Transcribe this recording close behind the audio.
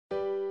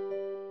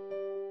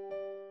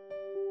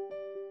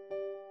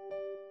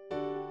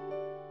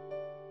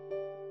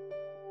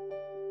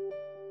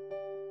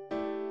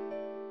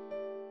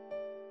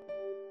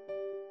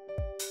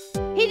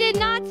He did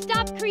not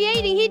stop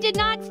creating. He did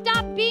not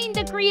stop being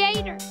the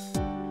creator.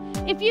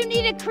 If you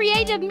need a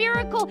creative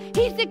miracle,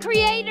 he's the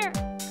creator.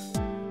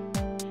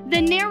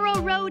 The narrow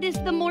road is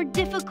the more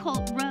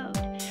difficult road,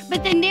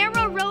 but the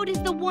narrow road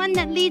is the one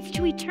that leads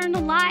to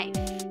eternal life.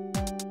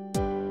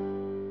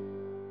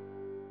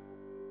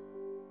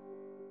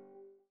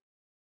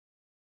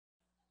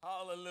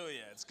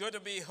 Hallelujah. It's good to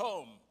be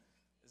home.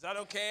 Is that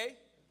okay?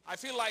 I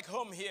feel like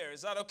home here.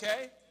 Is that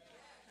okay?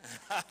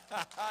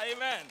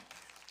 Amen.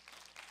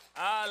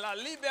 La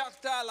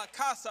libertad, la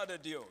casa de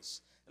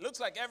Dios. It looks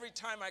like every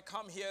time I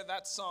come here,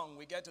 that song,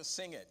 we get to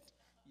sing it.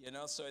 You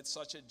know, so it's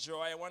such a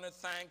joy. I want to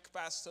thank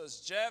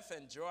Pastors Jeff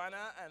and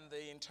Joanna and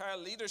the entire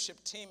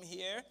leadership team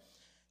here,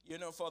 you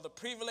know, for the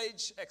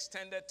privilege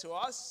extended to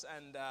us.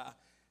 And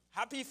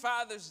happy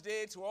Father's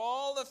Day to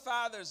all the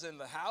fathers in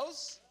the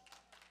house.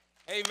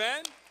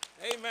 Amen.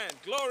 Amen.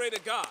 Glory to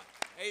God.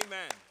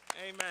 Amen.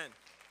 Amen.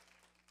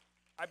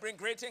 I bring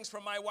greetings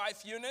from my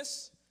wife,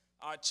 Eunice,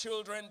 our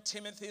children,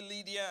 Timothy,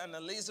 Lydia, and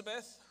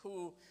Elizabeth,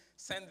 who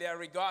sent their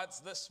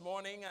regards this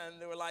morning.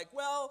 And they were like,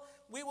 well,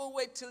 we will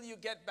wait till you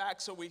get back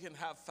so we can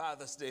have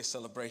Father's Day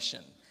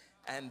celebration.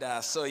 And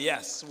so,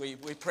 yes, we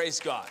praise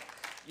God.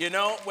 You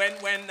know,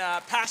 when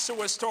Pastor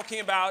was talking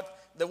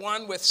about the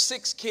one with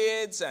 6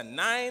 kids and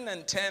 9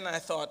 and 10, I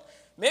thought,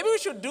 maybe we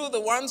should do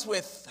the ones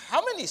with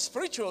how many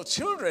spiritual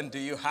children do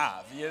you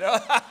have, you know?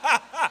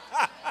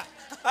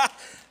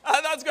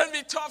 That's going to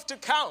be tough to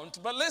count.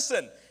 But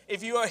listen,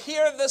 if you are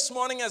here this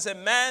morning as a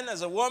man,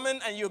 as a woman,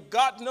 and you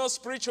got no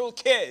spiritual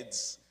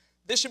kids,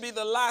 this should be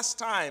the last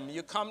time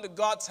you come to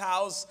God's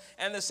house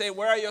and they say,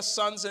 where are your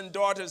sons and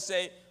daughters?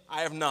 Say,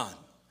 I have none.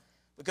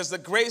 Because the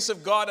grace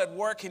of God at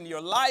work in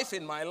your life,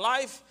 in my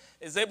life,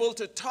 is able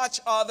to touch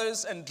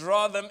others and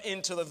draw them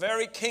into the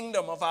very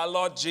kingdom of our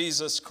Lord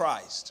Jesus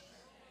Christ.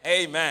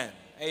 Amen.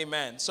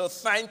 Amen. So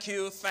thank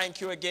you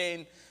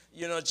again,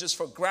 you know, just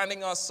for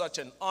granting us such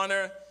an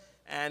honor.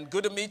 And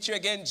good to meet you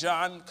again,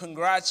 John.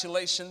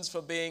 Congratulations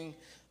for being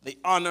the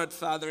honored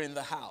father in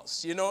the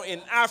house. You know,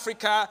 in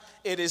Africa,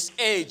 it is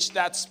age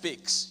that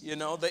speaks. You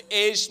know, the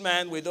aged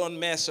man, we don't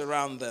mess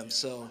around them.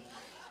 So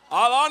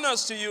all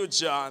honors to you,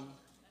 John.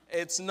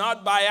 It's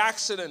not by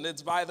accident.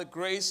 It's by the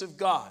grace of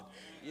God.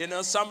 You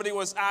know, somebody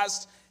was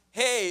asked,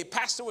 hey,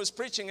 pastor was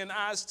preaching and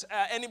asked,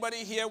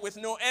 anybody here with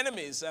no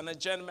enemies? And a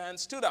gentleman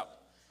stood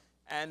up.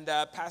 And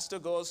pastor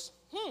goes,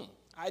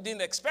 I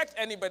didn't expect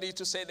anybody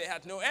to say they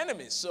had no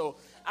enemies. So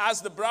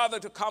asked the brother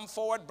to come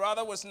forward.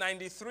 Brother was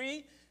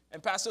 93.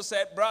 And pastor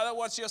said, brother,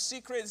 what's your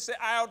secret? He said,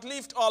 I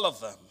outlived all of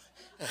them.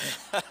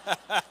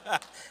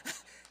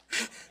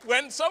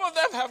 When some of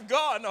them have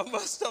gone, or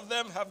most of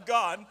them have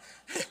gone,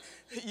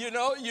 you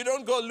know, you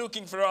don't go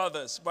looking for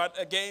others. But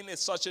again,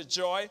 it's such a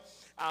joy.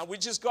 We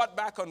just got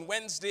back on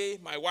Wednesday,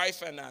 my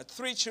wife and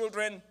 3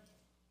 children,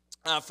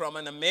 from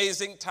an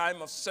amazing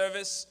time of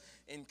service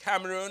in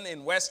Cameroon,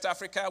 in West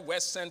Africa,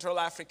 West Central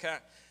Africa,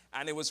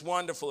 and it was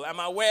wonderful. I'm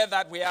aware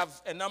that we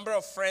have a number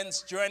of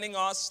friends joining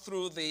us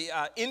through the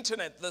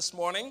internet this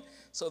morning.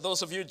 So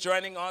those of you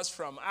joining us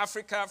from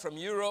Africa, from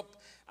Europe,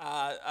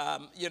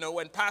 you know,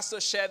 when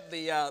Pastor shared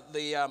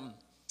the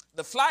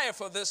flyer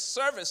for this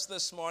service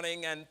this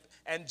morning,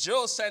 and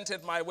Joe sent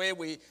it my way,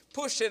 we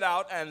pushed it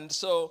out, and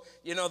so,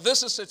 you know,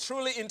 this is a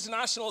truly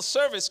international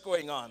service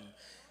going on,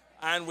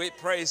 and we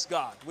praise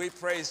God. We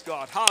praise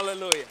God.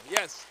 Hallelujah.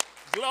 Yes.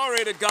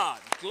 Glory to God.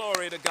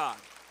 Glory to God.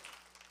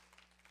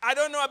 I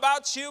don't know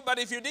about you, but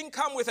if you didn't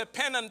come with a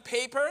pen and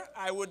paper,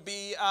 I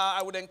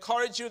would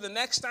encourage you the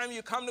next time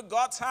you come to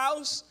God's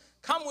house,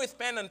 come with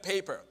pen and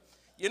paper.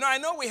 You know, I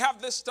know we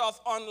have this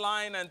stuff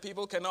online and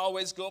people can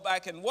always go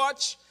back and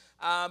watch,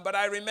 but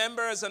I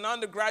remember as an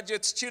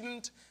undergraduate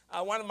student,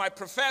 one of my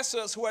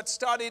professors who had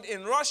studied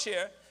in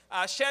Russia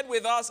shared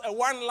with us a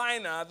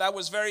one-liner that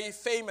was very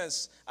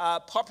famous,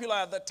 popular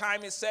at the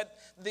time. He said,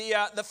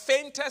 the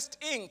faintest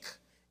ink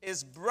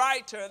is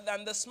brighter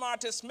than the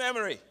smartest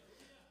memory.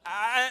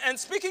 And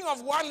speaking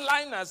of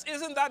one-liners,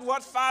 isn't that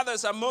what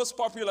fathers are most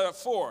popular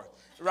for,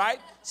 right?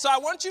 So I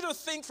want you to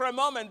think for a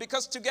moment,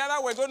 because together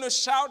we're going to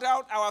shout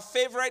out our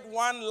favorite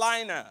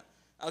one-liner,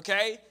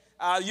 okay?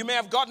 You may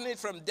have gotten it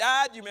from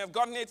dad, you may have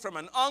gotten it from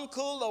an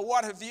uncle or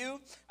what have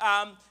you.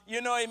 You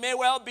know, it may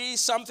well be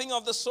something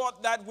of the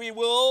sort that we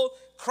will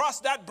cross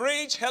that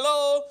bridge,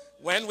 hello,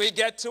 when we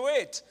get to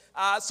it.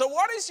 So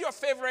what is your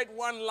favorite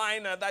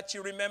one-liner that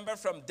you remember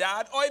from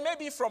dad? Or it may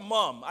be from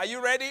mom. Are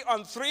you ready?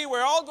 On 3,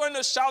 we're all going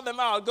to shout them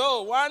out.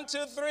 Go, 1,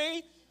 2,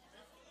 3.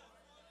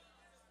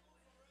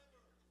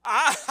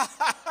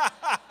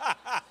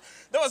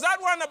 There was that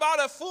one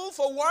about a fool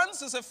for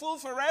once is a fool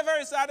forever.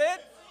 Is that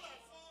it?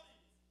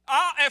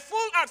 A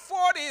fool at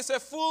 40 is a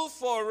fool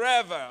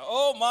forever.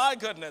 Oh my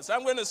goodness,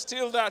 I'm going to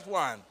steal that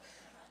one.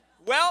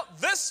 Well,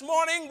 this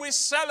morning we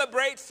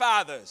celebrate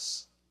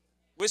fathers.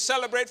 We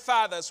celebrate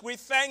fathers. We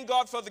thank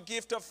God for the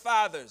gift of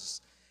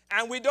fathers.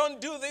 And we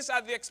don't do this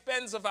at the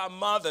expense of our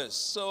mothers.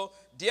 So,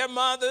 dear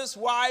mothers,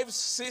 wives,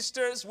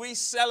 sisters, we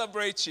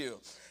celebrate you.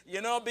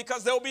 You know,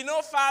 because there will be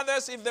no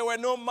fathers if there were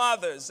no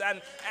mothers.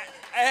 And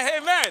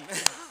amen.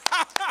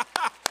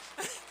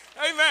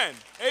 Amen.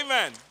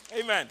 Amen.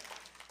 Amen.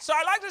 So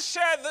I'd like to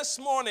share this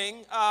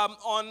morning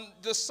on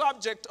the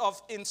subject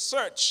of in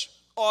search,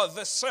 or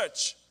the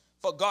search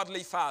for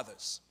godly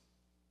fathers.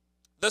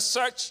 The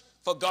search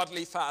for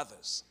godly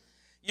fathers.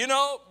 You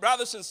know,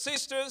 brothers and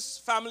sisters,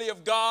 family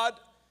of God,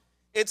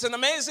 it's an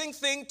amazing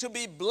thing to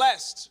be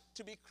blessed,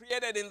 to be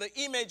created in the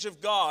image of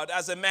God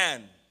as a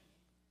man.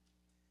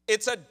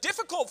 It's a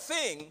difficult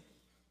thing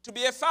to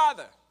be a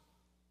father.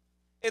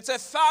 It's a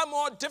far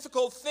more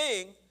difficult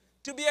thing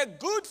to be a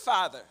good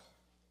father.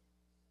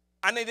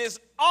 And it is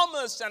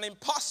almost an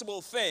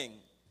impossible thing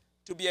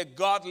to be a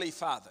godly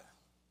father.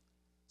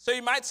 So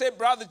you might say,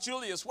 Brother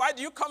Julius, why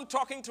do you come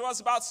talking to us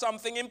about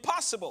something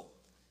impossible?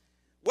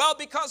 Well,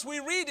 because we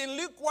read in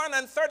Luke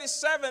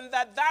 1:37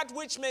 that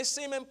which may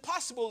seem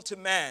impossible to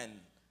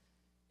man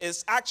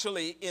is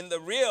actually in the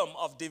realm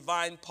of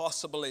divine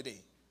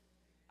possibility.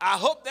 I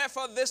hope,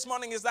 therefore, this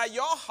morning is that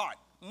your heart,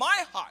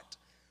 my heart,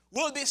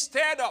 will be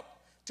stirred up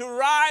to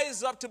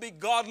rise up to be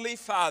godly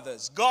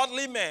fathers,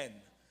 godly men.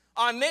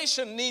 Our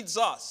nation needs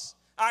us.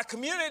 Our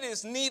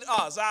communities need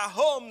us. Our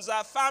homes,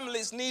 our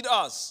families need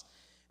us.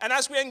 And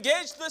as we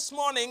engage this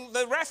morning,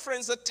 the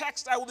reference, the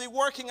text I will be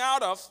working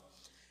out of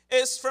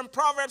is from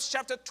Proverbs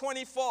chapter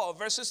 24,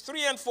 verses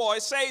 3 and 4.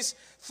 It says,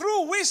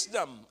 through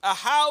wisdom, a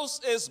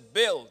house is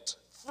built.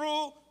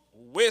 Through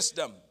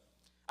wisdom,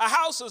 a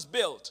house is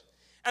built.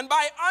 And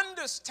by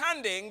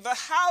understanding, the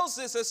house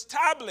is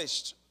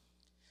established.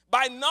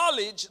 By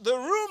knowledge, the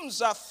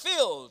rooms are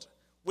filled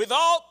with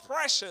all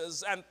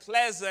precious and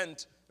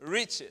pleasant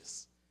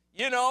riches.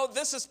 You know,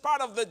 this is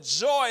part of the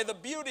joy, the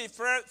beauty,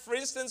 for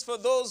instance, for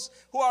those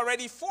who are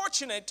already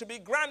fortunate to be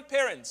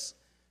grandparents.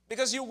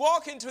 Because you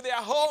walk into their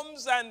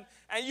homes and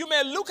you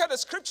may look at a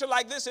scripture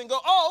like this and go,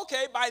 oh,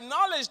 okay, by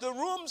knowledge, the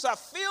rooms are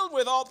filled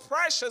with all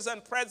precious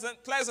and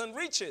pleasant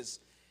riches.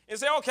 You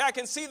say, okay, I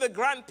can see the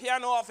grand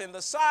piano off in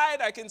the side.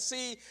 I can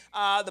see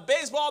the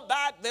baseball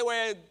bat. They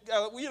were,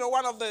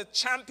 one of the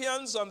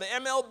champions on the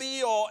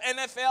MLB or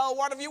NFL.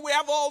 What have you? We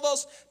have all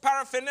those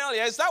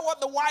paraphernalia. Is that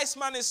what the wise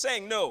man is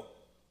saying? No.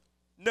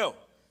 No.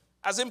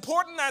 As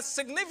important, as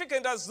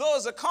significant as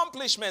those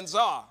accomplishments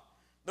are,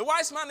 the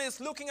wise man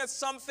is looking at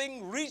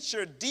something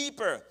richer,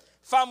 deeper,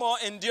 far more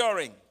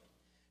enduring.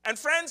 And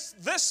friends,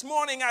 this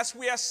morning as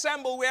we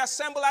assemble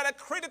at a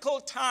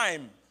critical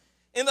time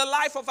in the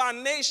life of our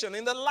nation,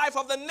 in the life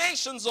of the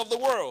nations of the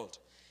world.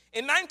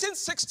 In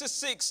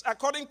 1996,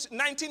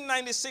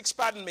 1996,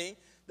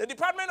 the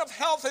Department of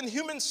Health and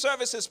Human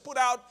Services put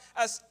out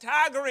a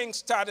staggering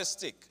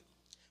statistic.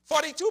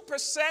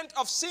 42%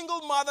 of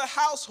single mother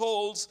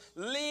households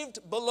lived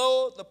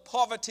below the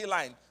poverty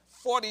line.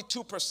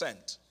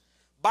 42%.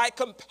 By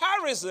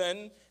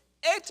comparison,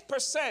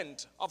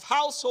 8% of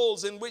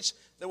households in which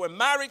there were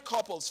married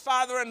couples,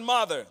 father and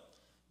mother,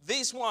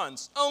 these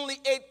ones,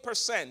 only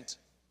 8%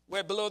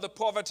 were below the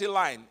poverty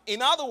line.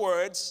 In other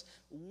words,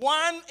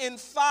 1 in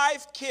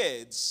 5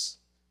 kids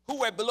who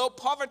were below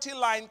poverty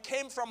line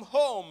came from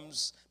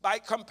homes, by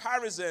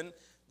comparison,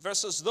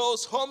 versus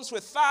those homes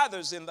with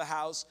fathers in the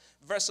house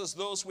versus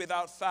those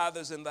without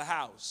fathers in the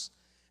house.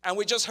 And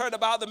we just heard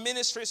about the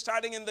ministry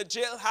starting in the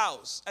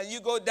jailhouse. And you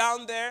go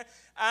down there,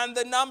 and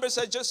the numbers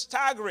are just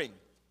staggering.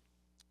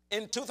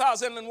 In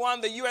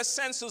 2001, the U.S.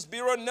 Census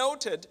Bureau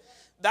noted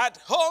that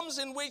homes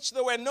in which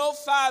there were no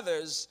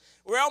fathers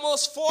were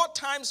almost 4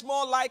 times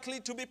more likely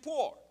to be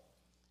poor.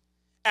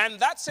 And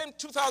that same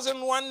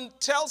 2001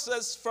 tells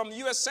us from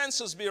U.S.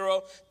 Census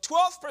Bureau,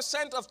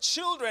 12% of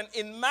children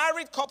in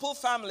married couple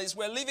families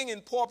were living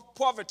in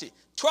poverty.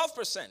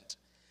 12%,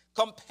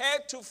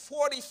 compared to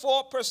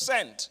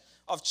 44%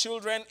 of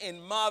children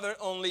in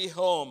mother-only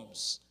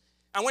homes.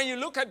 And when you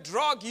look at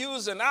drug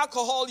use and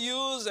alcohol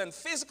use and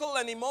physical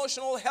and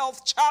emotional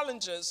health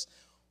challenges,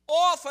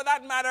 or for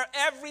that matter,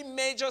 every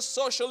major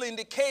social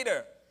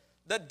indicator,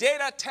 the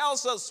data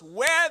tells us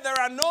where there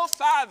are no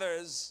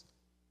fathers,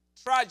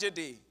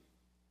 tragedy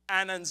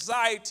and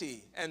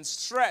anxiety and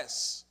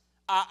stress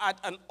are at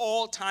an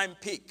all-time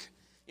peak.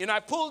 You know, I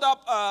pulled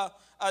up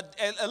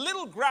a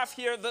little graph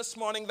here this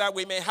morning that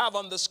we may have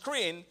on the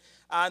screen,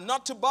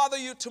 not to bother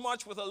you too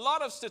much with a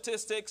lot of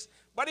statistics,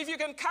 but if you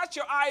can catch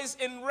your eyes,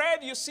 in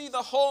red you see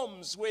the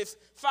homes with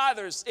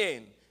fathers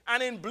in,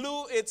 and in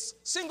blue it's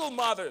single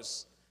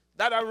mothers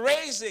that are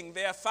raising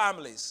their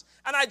families.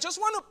 And I just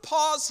want to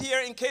pause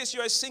here in case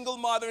you're a single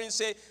mother and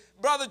say,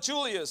 Brother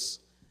Julius,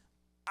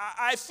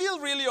 I feel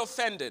really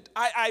offended.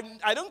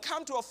 I don't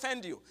come to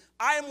offend you.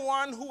 I am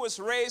one who was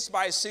raised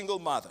by a single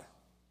mother.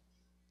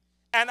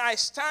 And I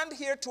stand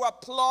here to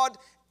applaud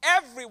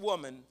every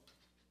woman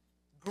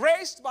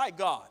graced by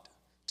God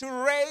to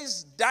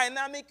raise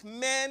dynamic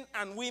men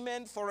and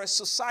women for a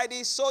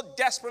society so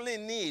desperately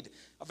in need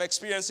of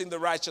experiencing the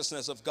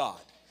righteousness of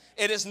God.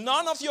 It is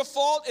none of your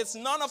fault. It's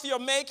none of your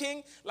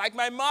making. Like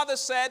my mother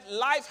said,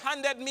 life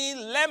handed me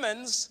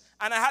lemons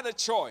and I had a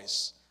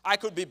choice. I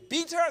could be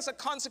bitter as a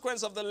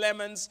consequence of the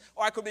lemons,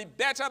 or I could be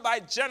better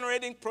by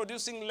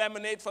producing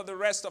lemonade for the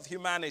rest of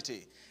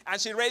humanity.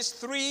 And she raised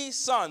 3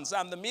 sons.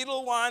 I'm the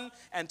middle one,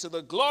 and to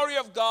the glory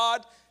of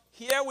God,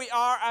 here we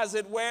are, as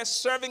it were,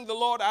 serving the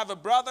Lord. I have a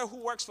brother who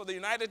works for the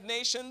United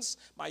Nations.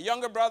 My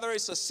younger brother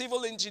is a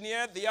civil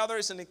engineer. The other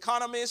is an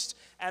economist.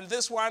 And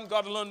this one,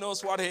 God alone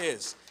knows what he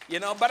is.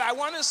 But I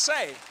want to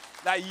say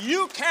that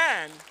you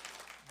can,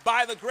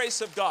 by the grace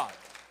of God.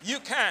 You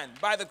can,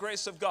 by the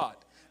grace of God.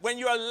 When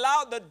you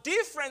allow, the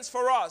difference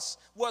for us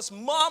was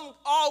Mom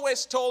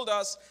always told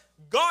us,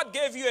 God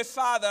gave you a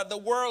father, the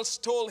world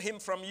stole him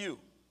from you.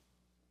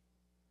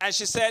 And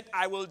she said,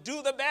 I will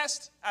do the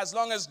best as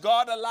long as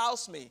God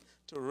allows me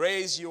to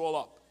raise you all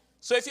up.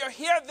 So if you're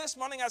here this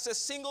morning as a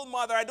single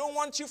mother, I don't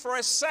want you for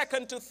a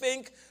second to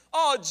think,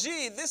 oh,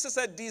 gee, this is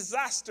a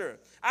disaster.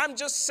 I'm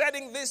just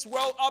setting this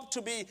world up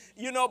to be,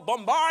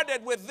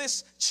 bombarded with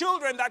these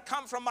children that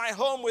come from my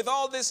home with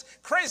all these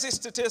crazy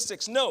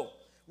statistics. No.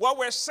 What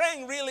we're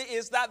saying really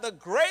is that the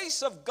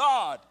grace of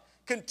God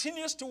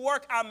continues to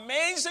work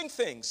amazing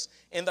things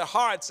in the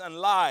hearts and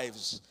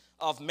lives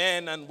of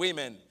men and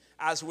women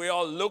as we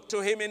all look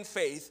to him in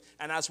faith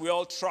and as we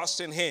all trust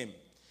in him.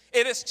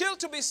 It is still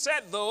to be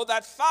said, though,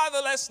 that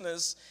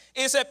fatherlessness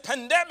is a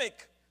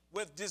pandemic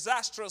with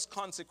disastrous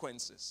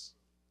consequences.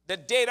 The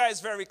data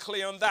is very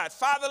clear on that.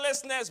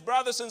 Fatherlessness,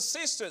 brothers and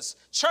sisters,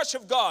 Church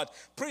of God,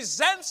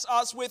 presents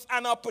us with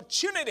an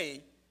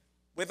opportunity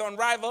with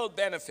unrivaled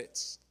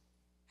benefits.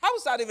 How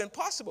is that even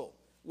possible?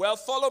 Well,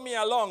 follow me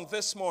along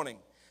this morning.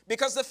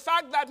 Because the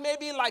fact that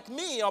maybe like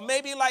me or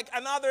maybe like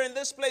another in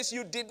this place,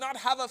 you did not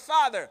have a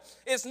father,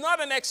 is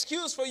not an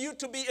excuse for you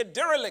to be a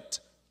derelict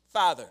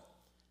father.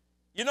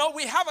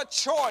 We have a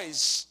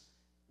choice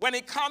when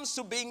it comes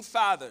to being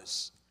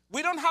fathers.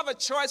 We don't have a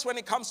choice when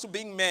it comes to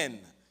being men.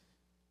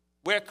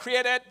 We're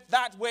created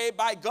that way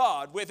by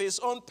God with his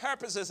own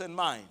purposes in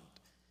mind.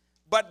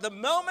 But the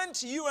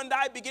moment you and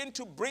I begin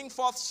to bring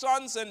forth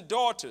sons and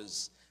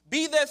daughters,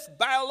 be they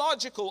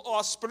biological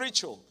or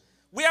spiritual,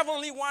 we have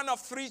only one of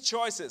three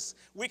choices.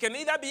 We can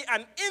either be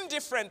an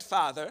indifferent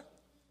father,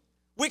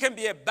 we can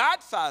be a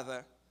bad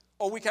father,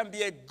 or we can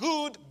be a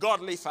good,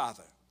 godly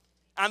father.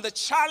 And the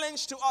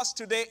challenge to us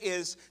today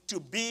is to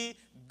be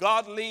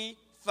godly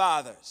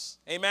fathers.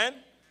 Amen?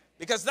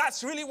 Because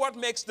that's really what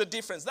makes the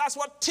difference. That's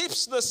what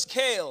tips the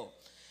scale.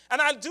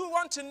 And I do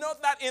want to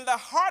note that in the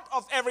heart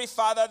of every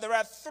father, there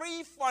are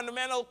three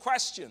fundamental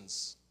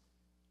questions.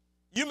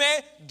 You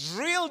may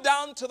drill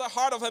down to the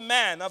heart of a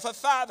man, of a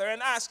father,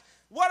 and ask,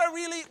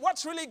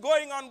 what's really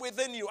going on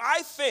within you?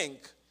 I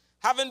think,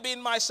 having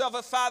been myself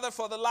a father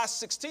for the last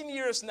 16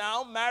 years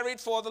now, married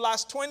for the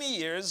last 20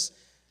 years,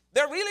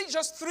 there are really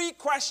just three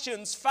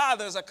questions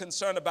fathers are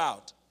concerned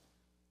about.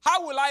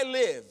 How will I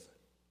live?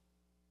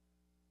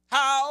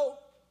 How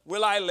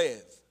will I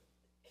live?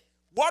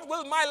 What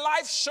will my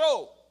life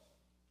show?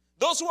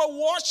 Those who are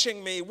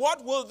watching me,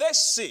 what will they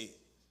see?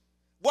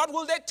 What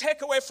will they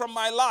take away from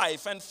my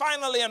life? And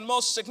finally, and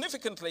most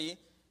significantly,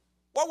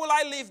 what will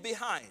I leave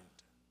behind?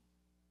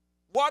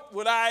 What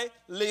would I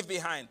leave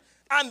behind?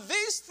 And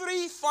these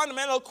three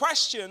fundamental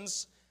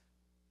questions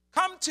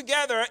come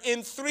together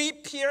in three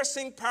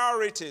piercing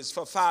priorities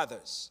for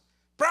fathers.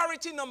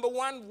 Priority number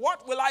one,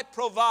 what will I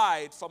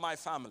provide for my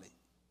family?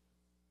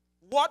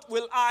 What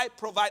will I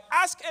provide?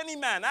 Ask any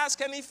man,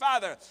 ask any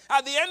father.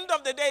 At the end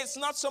of the day, it's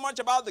not so much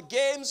about the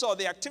games or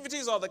the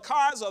activities or the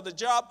cars or the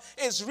job.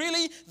 It's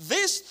really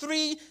these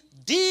three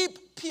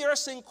deep,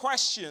 piercing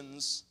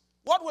questions.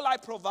 What will I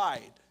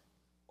provide?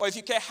 Or if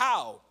you care,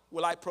 how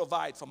will I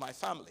provide for my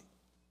family?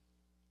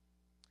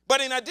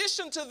 But in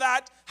addition to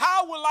that,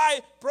 how will I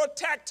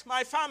protect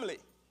my family?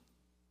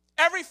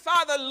 Every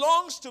father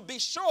longs to be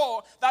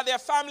sure that their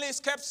family is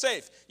kept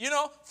safe.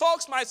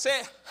 Folks might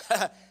say,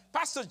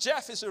 Pastor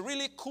Jeff is a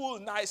really cool,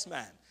 nice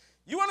man.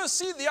 You want to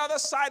see the other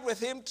side with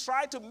him?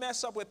 Try to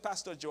mess up with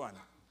Pastor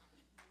Joanna.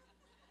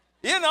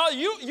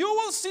 You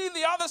will see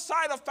the other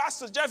side of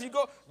Pastor Jeff. You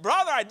go,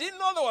 brother, I didn't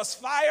know there was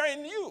fire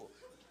in you.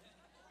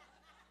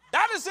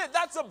 That is it.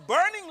 That's a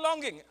burning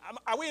longing.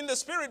 Are we in the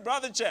spirit,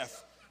 Brother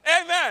Jeff?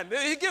 Amen.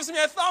 He gives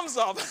me a thumbs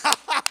up.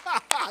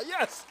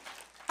 Yes.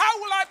 How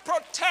will I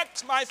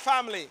protect my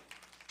family?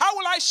 How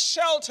will I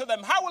shelter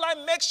them? How will I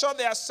make sure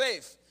they are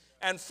safe?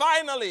 And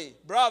finally,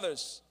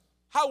 brothers,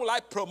 how will I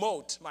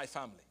promote my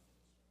family?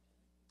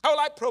 How will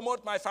I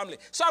promote my family?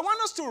 So I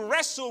want us to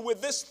wrestle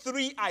with these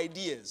three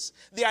ideas.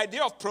 The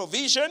idea of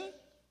provision,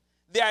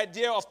 the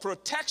idea of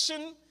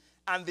protection,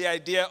 and the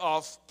idea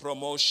of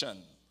promotion.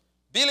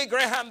 Billy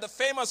Graham, the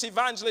famous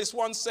evangelist,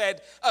 once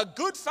said, a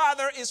good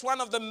father is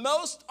one of the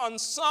most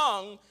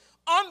unsung,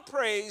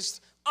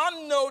 unpraised,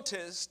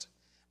 unnoticed,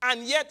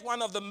 and yet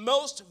one of the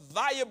most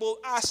valuable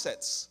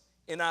assets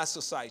in our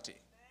society.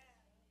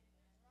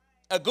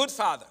 A good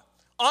father,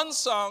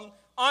 unsung,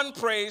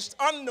 unpraised,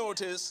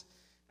 unnoticed,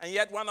 and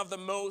yet one of the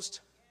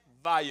most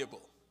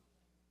valuable.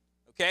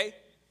 Okay?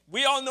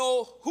 We all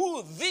know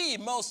who the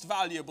most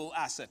valuable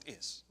asset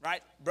is,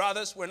 right?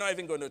 Brothers, we're not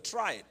even going to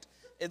try it.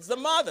 It's the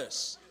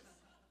mothers.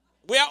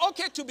 We are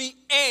okay to be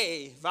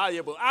a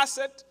valuable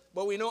asset,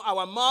 but we know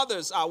our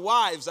mothers, our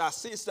wives, our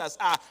sisters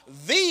are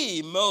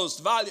the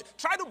most valuable.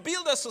 Try to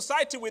build a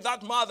society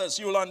without mothers,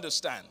 you'll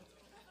understand.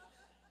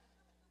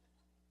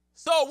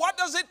 So what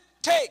does it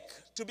take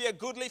to be a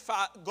godly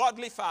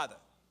father?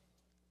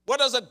 What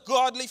does a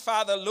godly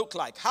father look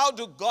like? How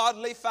do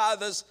godly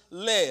fathers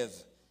live?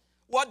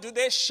 What do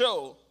they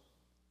show?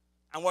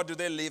 And what do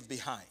they leave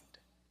behind?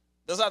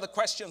 Those are the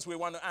questions we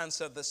want to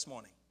answer this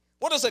morning.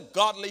 What does a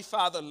godly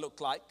father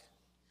look like?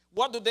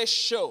 What do they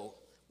show?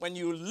 When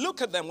you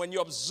look at them, when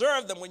you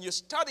observe them, when you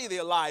study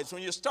their lives,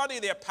 when you study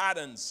their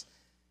patterns,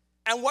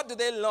 and what do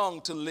they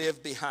long to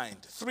leave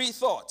behind? 3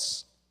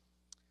 thoughts.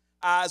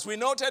 As we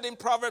noted in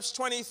Proverbs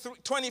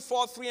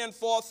 24, 3 and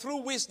 4, through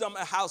wisdom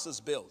a house is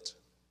built.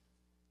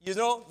 You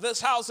know,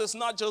 this house is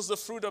not just the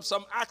fruit of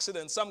some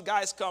accident. Some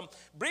guys come,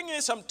 bring me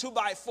some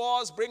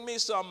 2x4s, bring me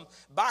some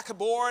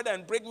backboard,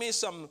 and bring me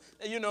some,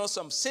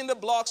 some cinder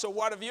blocks or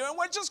whatever, and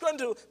we're just going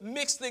to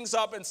mix things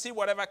up and see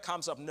whatever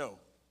comes up. No.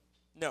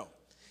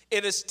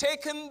 It is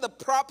taken the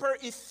proper,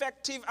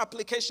 effective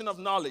application of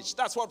knowledge.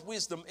 That's what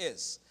wisdom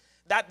is.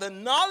 That the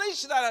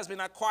knowledge that has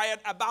been acquired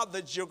about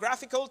the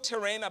geographical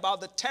terrain,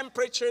 about the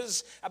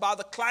temperatures, about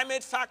the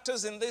climate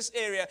factors in this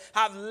area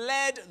have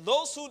led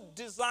those who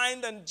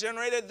designed and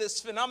generated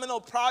this phenomenal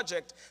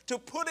project to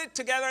put it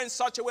together in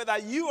such a way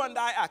that you and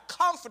I are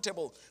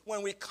comfortable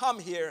when we come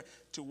here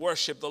to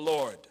worship the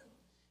Lord.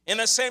 In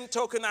the same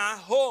token, our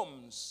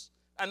homes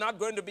are not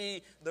going to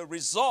be the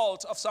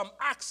result of some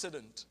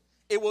accident.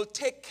 It will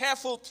take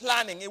careful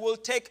planning. It will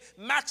take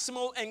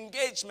maximal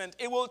engagement.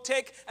 It will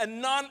take a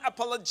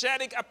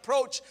non-apologetic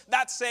approach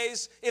that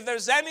says, if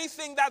there's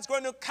anything that's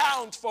going to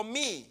count for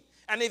me,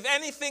 and if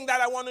anything that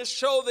I want to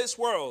show this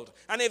world,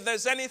 and if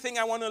there's anything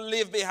I want to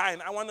leave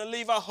behind, I want to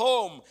leave a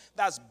home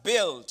that's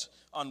built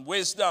on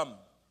wisdom.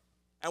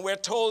 And we're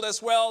told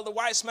as well, the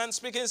wise man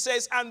speaking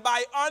says, and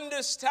by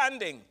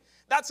understanding.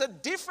 That's a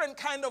different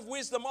kind of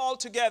wisdom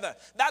altogether.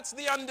 That's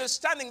the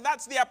understanding.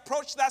 That's the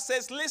approach that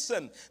says,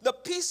 listen, the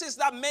pieces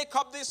that make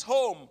up this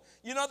home,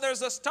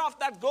 there's a stuff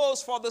that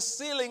goes for the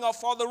ceiling or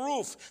for the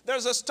roof.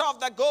 There's a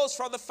stuff that goes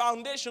for the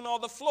foundation or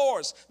the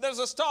floors. There's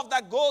a stuff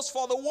that goes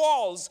for the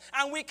walls,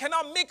 and we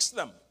cannot mix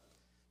them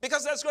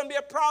because there's going to be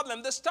a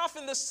problem. The stuff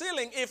in the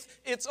ceiling, if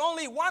it's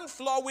only one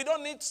floor, we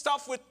don't need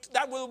stuff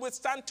that will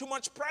withstand too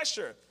much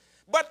pressure.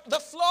 But the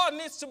floor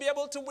needs to be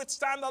able to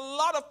withstand a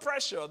lot of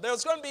pressure.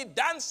 There's going to be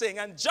dancing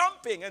and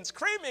jumping and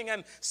screaming,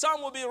 and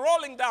some will be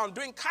rolling down,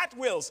 doing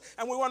cartwheels.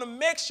 And we want to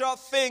make sure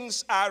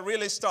things are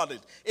really studied.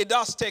 It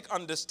does take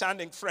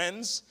understanding,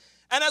 friends.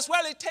 And as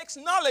well, it takes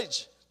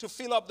knowledge to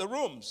fill up the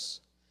rooms.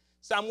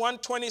 Psalm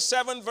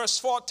 127 verse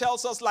 4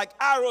 tells us, like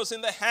arrows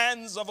in the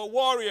hands of a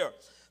warrior,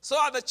 so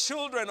are the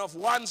children of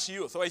one's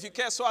youth. Or if you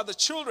care, so are the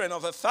children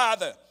of a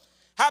father.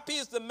 Happy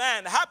is the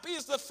man, happy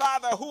is the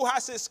father who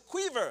has his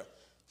quiver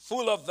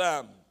full of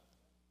them.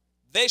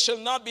 They shall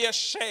not be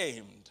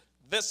ashamed.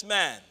 This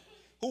man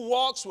who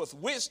walks with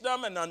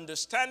wisdom and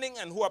understanding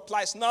and who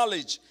applies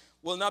knowledge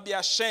will not be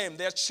ashamed.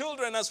 Their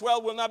children as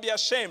well will not be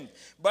ashamed,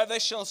 but they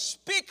shall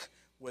speak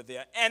with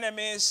their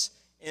enemies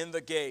in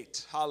the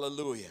gate.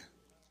 Hallelujah.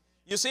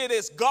 You see, it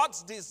is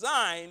God's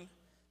design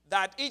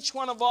that each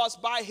one of us,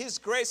 by his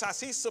grace as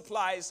he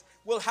supplies,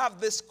 will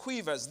have these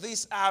quivers,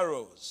 these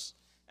arrows.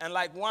 And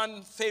like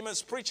one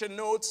famous preacher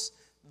notes,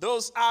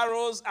 those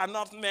arrows are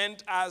not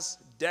meant as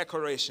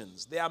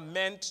decorations. They are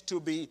meant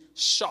to be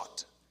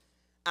shot.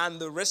 And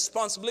the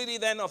responsibility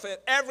then of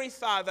every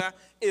father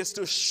is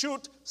to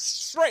shoot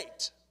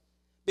straight.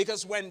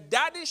 Because when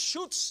daddy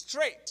shoots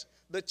straight,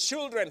 the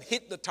children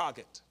hit the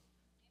target.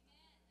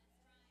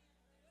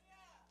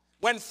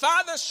 When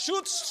father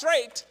shoots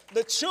straight,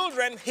 the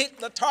children hit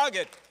the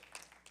target.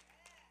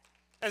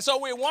 And so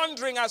we're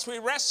wondering as we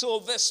wrestle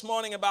this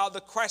morning about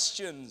the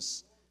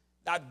questions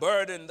that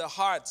burden the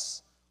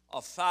hearts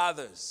of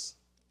fathers.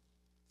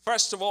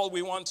 First of all,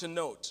 we want to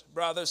note,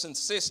 brothers and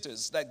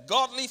sisters, that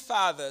godly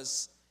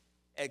fathers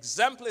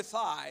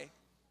exemplify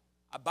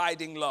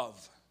abiding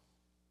love.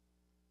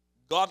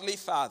 Godly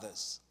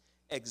fathers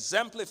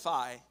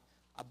exemplify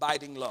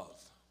abiding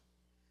love.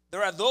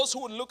 There are those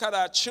who would look at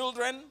our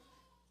children,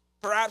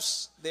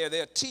 perhaps they're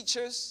their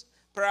teachers,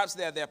 perhaps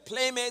they're their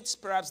playmates,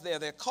 perhaps they're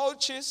their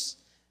coaches,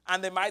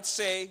 and they might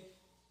say,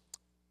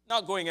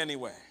 not going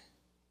anywhere.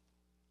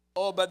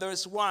 Oh, but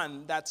there's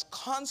one that's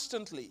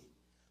constantly,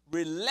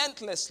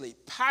 relentlessly,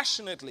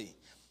 passionately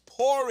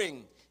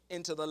pouring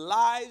into the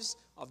lives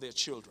of their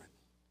children.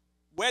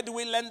 Where do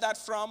we learn that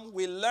from?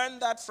 We learn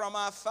that from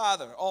our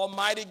Father,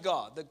 Almighty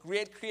God, the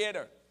great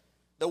Creator,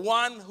 the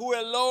one who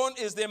alone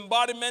is the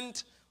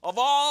embodiment of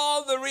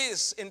all there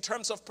is in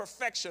terms of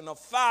perfection, of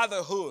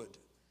fatherhood.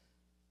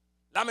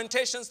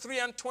 Lamentations 3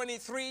 and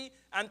 23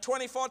 and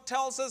 24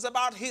 tells us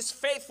about his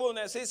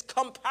faithfulness, his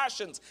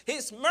compassions,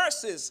 his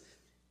mercies.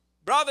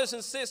 Brothers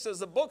and sisters,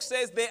 the book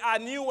says they are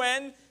new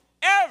when?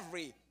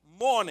 Every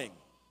morning.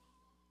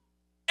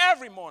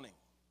 Every morning.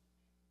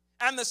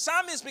 And the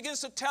psalmist begins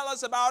to tell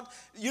us about,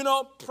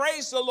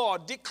 praise the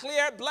Lord,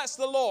 declare, bless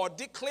the Lord,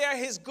 declare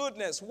his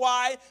goodness.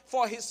 Why?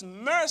 For his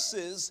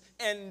mercies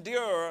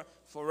endure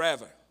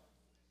forever.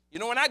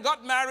 When I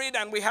got married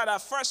and we had our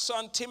first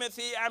son,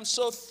 Timothy, I'm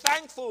so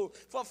thankful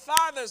for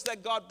fathers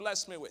that God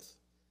blessed me with.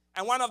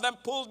 And one of them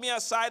pulled me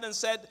aside and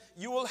said,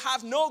 you will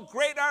have no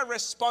greater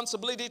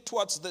responsibility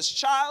towards this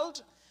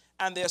child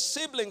and their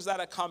siblings that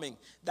are coming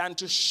than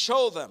to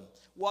show them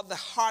what the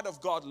heart of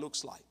God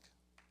looks like.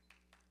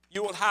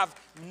 You will have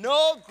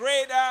no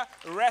greater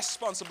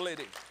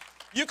responsibility.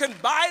 You can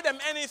buy them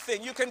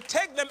anything. You can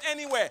take them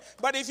anywhere.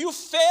 But if you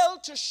fail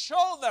to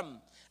show them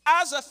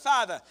as a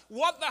father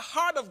what the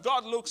heart of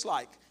God looks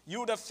like, you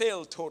would have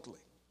failed totally.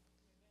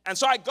 And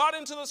so I got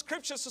into the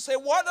scriptures to say,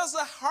 what does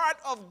the heart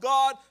of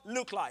God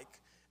look like?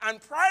 And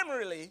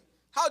primarily,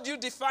 how do you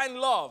define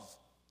love?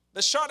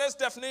 The shortest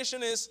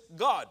definition is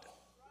God.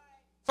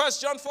 1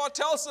 John 4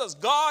 tells us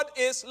God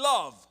is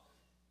love.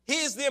 He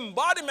is the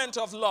embodiment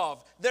of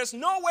love. There's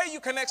no way you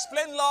can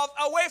explain love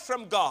away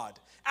from God.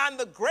 And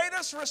the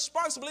greatest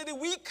responsibility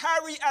we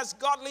carry as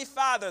godly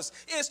fathers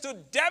is to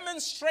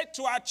demonstrate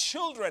to our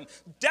children,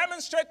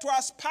 demonstrate to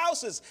our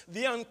spouses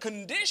the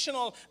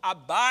unconditional,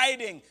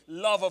 abiding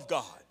love of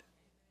God.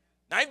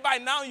 Now, if by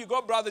now you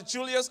go, Brother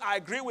Julius, I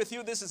agree with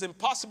you, this is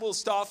impossible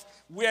stuff,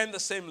 we're in the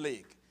same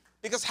league.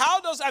 Because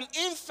how does an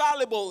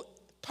infallible,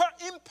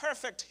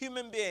 imperfect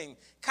human being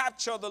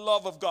capture the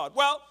love of God?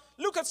 Well,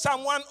 look at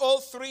Psalm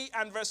 103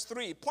 and verse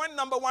 3. Point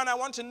number 1, I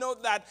want to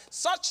note that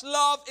such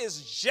love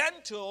is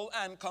gentle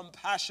and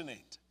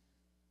compassionate.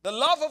 The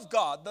love of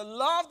God, the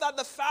love that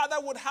the Father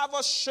would have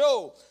us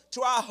show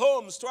to our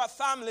homes, to our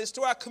families,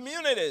 to our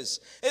communities,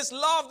 is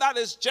love that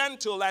is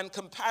gentle and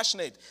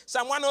compassionate.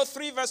 Psalm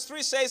 103 verse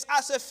 3 says,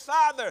 as a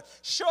father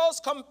shows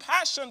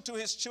compassion to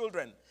his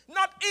children,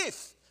 not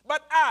if,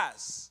 but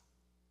as.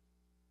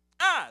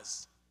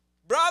 As.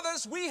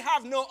 Brothers, we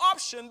have no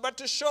option but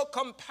to show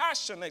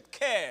compassionate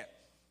care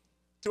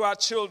to our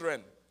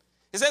children.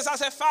 He says,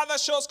 as a father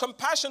shows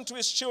compassion to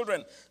his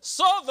children,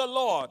 so the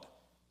Lord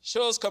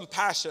shows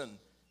compassion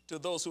to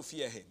those who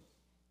fear him.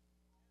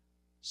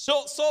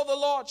 So the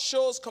Lord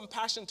shows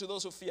compassion to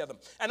those who fear them.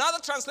 Another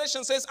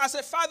translation says, as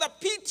a father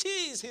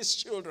pities his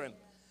children,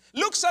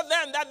 looks at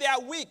them that they are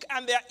weak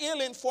and they are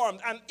ill-informed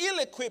and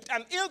ill-equipped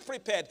and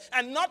ill-prepared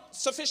and not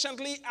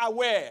sufficiently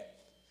aware.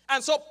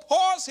 And so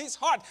pours his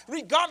heart,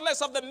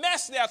 regardless of the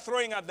mess they are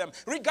throwing at them,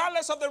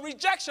 regardless of the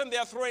rejection they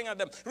are throwing at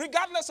them,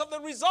 regardless of the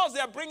results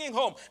they are bringing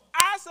home.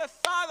 As a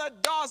father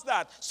does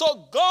that,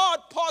 so God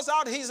pours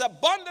out his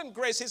abundant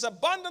grace, his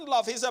abundant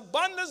love, his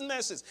abundant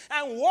mercies,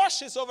 and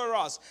washes over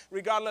us,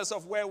 regardless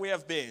of where we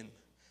have been,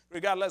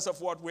 regardless of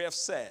what we have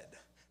said,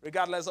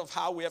 regardless of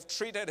how we have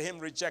treated him,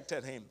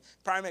 rejected him.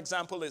 Prime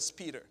example is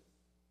Peter.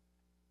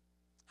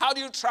 How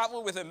do you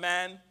travel with a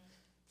man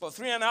for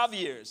 3.5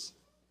 years?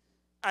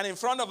 And in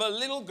front of a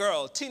little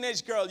girl,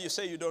 teenage girl, you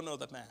say you don't know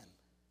the man.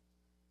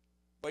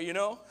 But you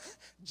know,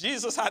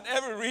 Jesus had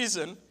every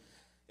reason,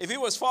 if he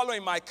was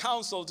following my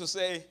counsel, to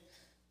say,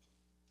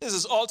 this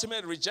is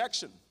ultimate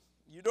rejection.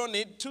 You don't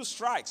need 2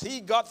 strikes. He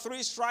got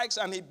 3 strikes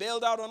and he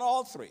bailed out on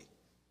all 3.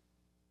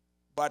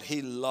 But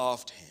he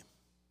loved him.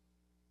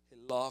 He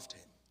loved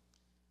him.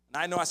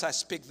 And I know as I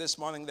speak this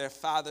morning, there are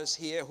fathers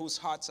here whose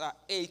hearts are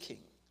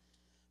aching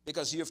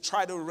because you've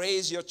tried to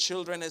raise your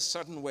children a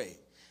certain way.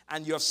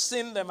 And you have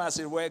seen them, as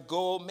it were,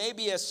 go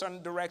maybe a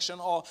certain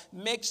direction or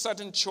make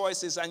certain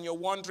choices, and you're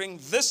wondering,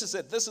 this is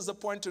it. This is the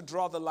point to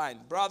draw the line.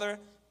 Brother,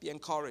 be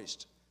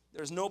encouraged.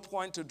 There's no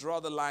point to draw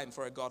the line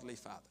for a godly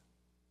father.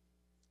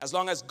 As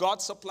long as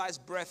God supplies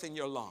breath in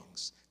your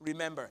lungs,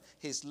 remember,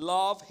 his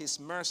love, his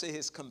mercy,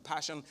 his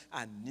compassion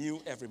are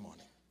new every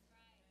morning.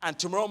 And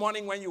tomorrow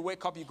morning when you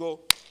wake up, you go,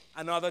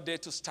 another day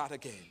to start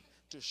again,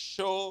 to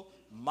show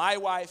my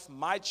wife,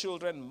 my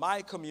children,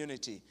 my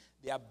community,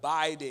 the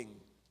abiding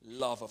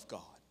love of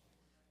God.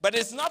 But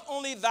it's not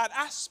only that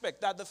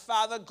aspect that the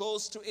father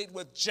goes to it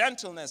with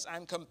gentleness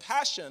and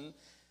compassion.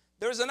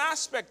 There's an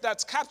aspect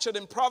that's captured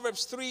in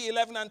Proverbs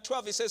 3:11 and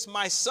 12. It says,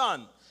 my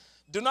son,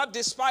 do not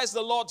despise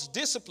the Lord's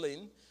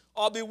discipline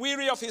or be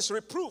weary of his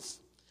reproof.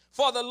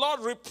 For the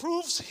Lord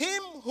reproves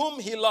him whom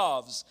he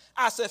loves,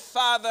 as a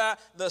father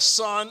the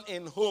son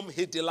in whom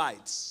he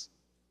delights.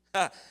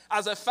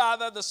 As a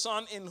father, the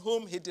son in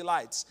whom he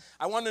delights.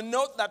 I want to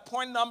note that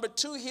point number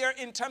 2 here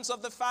in terms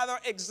of the father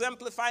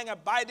exemplifying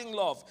abiding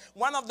love.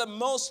 One of the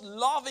most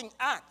loving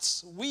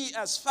acts we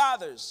as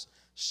fathers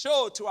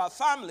show to our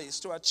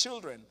families, to our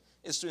children,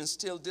 is to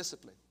instill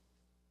discipline.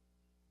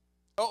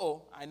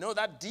 I know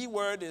that D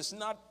word is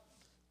not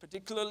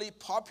particularly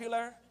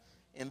popular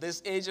in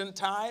this age and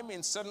time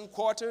in certain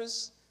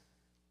quarters.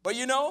 But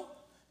you know,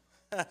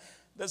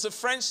 there's a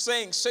French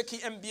saying, ce qui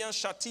aime bien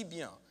châtie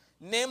bien.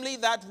 Namely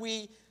that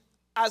we,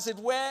 as it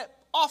were,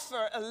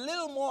 offer a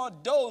little more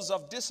dose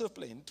of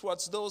discipline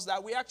towards those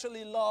that we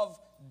actually love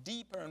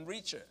deeper and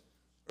richer.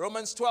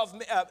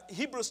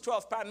 Hebrews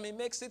 12,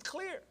 makes it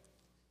clear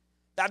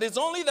that it's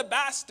only the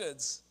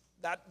bastards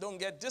that don't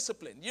get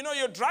disciplined. You know,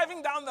 you're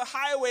driving down the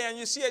highway and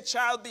you see a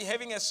child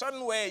behaving a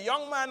certain way, a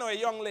young man or a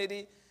young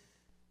lady,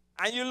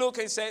 and you look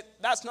and say,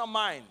 that's not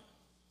mine.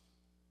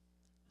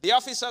 The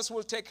officers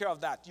will take care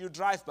of that. You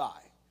drive by.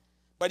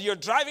 But you're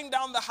driving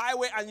down the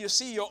highway and you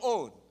see your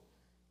own.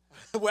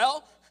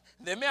 Well,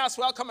 they may as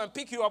well come and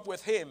pick you up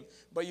with him,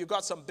 but you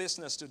got some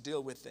business to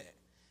deal with there.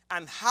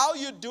 and how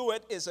you do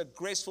it is a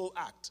graceful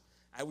act.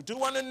 I do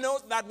want to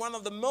note that one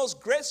of the most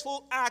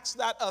graceful acts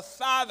that a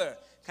father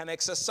can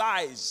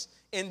exercise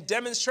in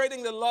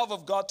demonstrating the love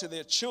of God to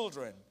their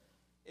children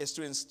is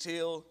to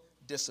instill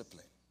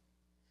discipline.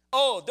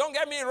 Oh, don't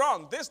get me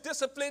wrong. This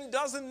discipline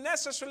doesn't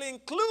necessarily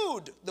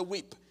include the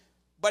whip,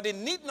 but it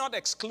need not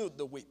exclude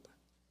the whip.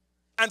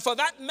 And for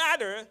that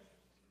matter,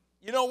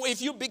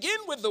 if you begin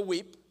with the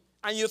whip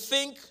and you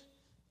think,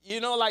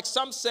 like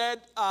some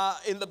said,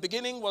 in the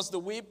beginning was the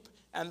whip,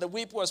 and the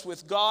whip was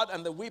with God,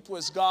 and the whip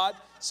was God.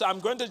 So I'm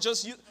going to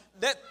just use,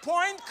 that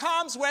point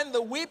comes when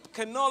the whip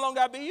can no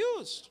longer be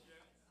used.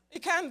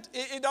 It can't,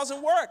 it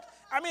doesn't work.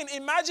 I mean,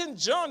 imagine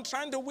John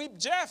trying to whip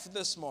Jeff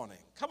this morning.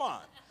 Come on.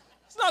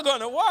 It's not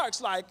going to work.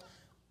 It's like,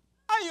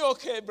 are you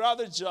okay,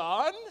 Brother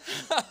John?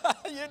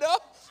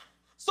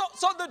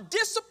 So the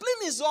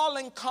discipline is all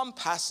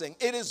encompassing.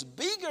 It is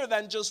bigger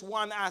than just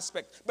one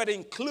aspect, but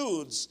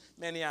includes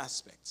many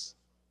aspects.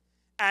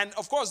 And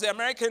of course, the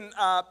American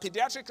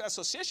Pediatric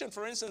Association,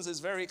 for instance, is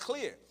very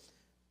clear.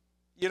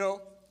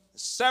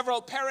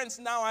 Several parents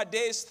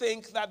nowadays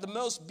think that the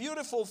most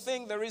beautiful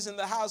thing there is in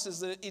the house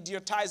is the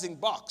idiotizing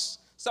box.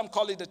 Some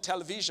call it a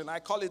television. I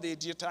call it the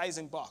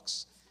idiotizing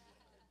box.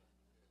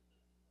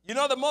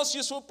 The most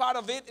useful part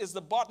of it is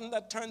the button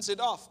that turns it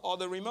off, or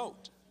the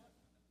remote.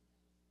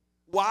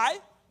 Why?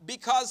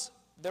 Because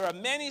there are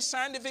many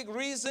scientific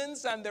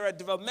reasons and there are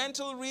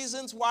developmental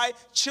reasons why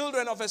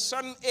children of a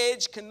certain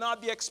age cannot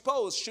be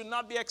exposed, should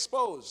not be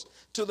exposed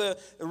to the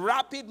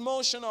rapid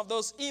motion of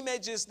those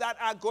images that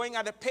are going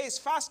at a pace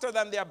faster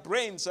than their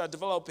brains are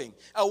developing.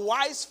 A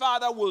wise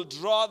father will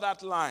draw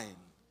that line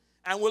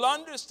and will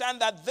understand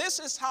that this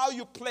is how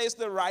you place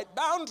the right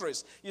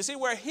boundaries. You see,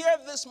 we're here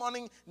this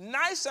morning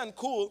nice and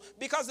cool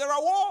because there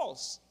are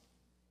walls.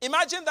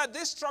 Imagine that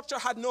this structure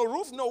had no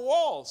roof, no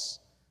walls.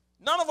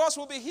 None of us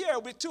will be here. It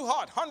will be too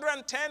hot.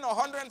 110 or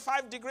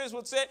 105 degrees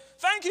would say,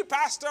 thank you,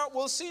 Pastor.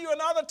 We'll see you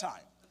another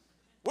time.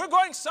 We're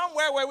going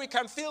somewhere where we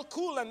can feel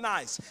cool and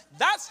nice.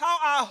 That's how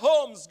our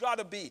homes got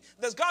to be.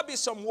 There's got to be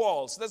some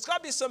walls. There's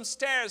got to be some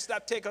stairs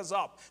that take us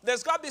up.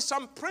 There's got to be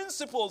some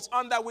principles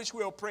under which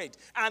we operate.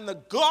 And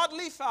the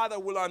godly father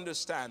will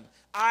understand,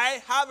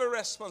 I have a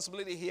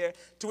responsibility here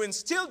to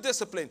instill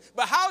discipline.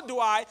 But how do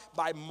I?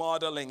 By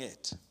modeling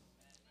it.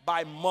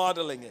 By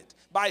modeling it.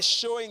 By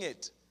showing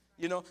it.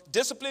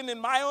 Discipline in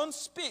my own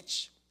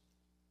speech,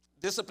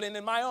 discipline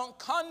in my own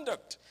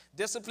conduct,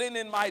 discipline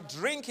in my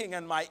drinking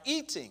and my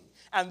eating.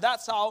 And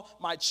that's how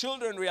my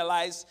children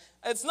realize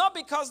it's not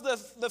because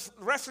the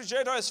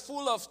refrigerator is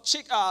full of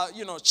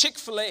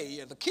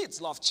Chick-fil-A. The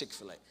kids love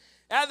Chick-fil-A.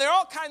 And there are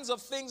all kinds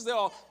of things. There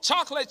are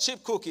chocolate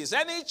chip cookies.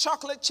 Any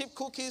chocolate chip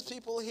cookies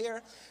people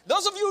here?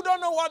 Those of you who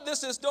don't know what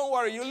this is, don't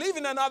worry. You live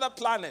in another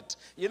planet.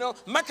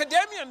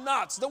 Macadamia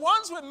nuts. The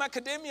ones with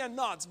macadamia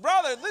nuts.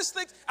 Brother, this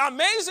thing's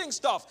amazing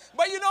stuff.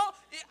 But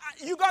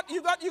you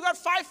got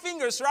 5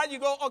 fingers, right? You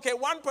go, okay,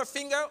 1 per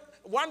finger,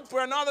 1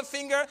 per another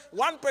finger,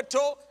 1 per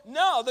toe.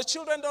 No, the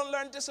children don't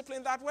learn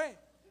discipline that way.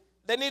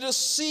 They need to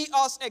see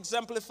us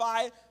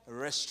exemplify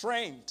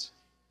restraint.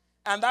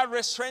 And that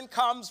restraint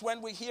comes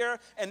when we hear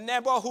a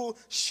neighbor who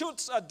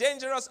shoots a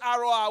dangerous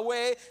arrow our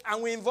way,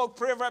 and we invoke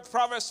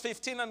Proverbs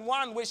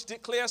 15:1, which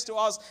declares to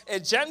us, a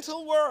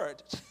gentle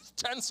word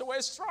turns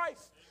away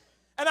strife.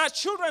 And our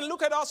children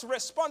look at us,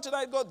 respond to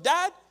that, and go,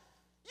 Dad,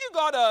 you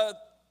got a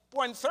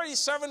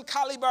 .37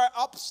 caliber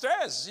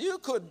upstairs. You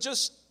could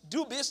just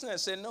do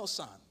business. And no,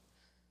 son.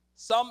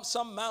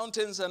 Some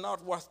mountains are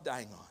not worth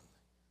dying on.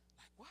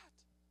 Like what?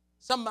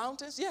 Some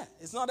mountains? Yeah,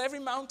 it's not every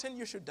mountain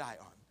you should die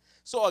on.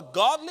 So a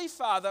godly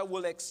father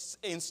will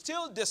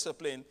instill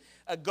discipline.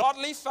 A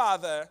godly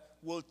father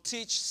will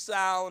teach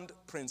sound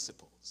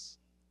principles.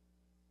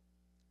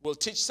 Will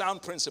teach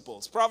sound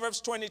principles.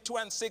 Proverbs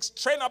 22:6,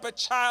 train up a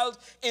child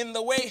in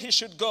the way he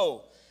should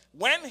go.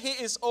 When he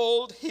is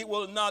old, he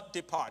will not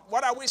depart.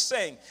 What are we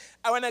saying?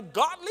 When a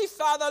godly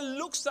father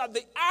looks at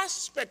the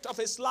aspect of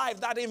his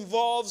life that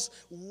involves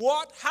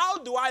how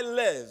do I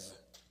live?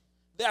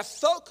 Their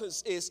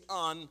focus is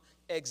on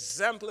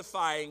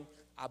exemplifying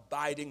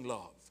abiding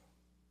love.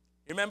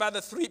 Remember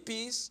the 3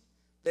 P's?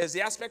 There's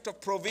the aspect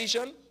of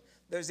provision,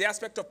 there's the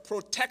aspect of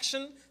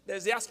protection,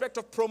 there's the aspect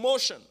of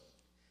promotion.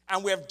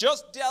 And we have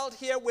just dealt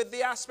here with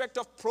the aspect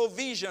of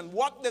provision.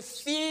 What they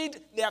feed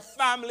their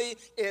family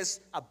is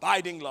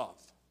abiding love.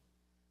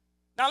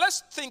 Now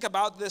let's think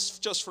about this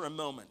just for a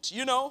moment.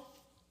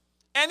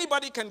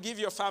 Anybody can give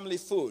your family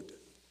food.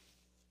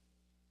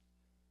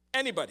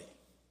 Anybody.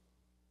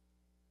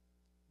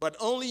 But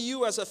only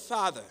you as a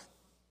father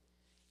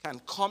can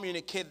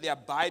communicate the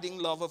abiding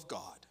love of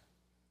God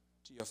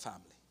to your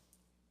family.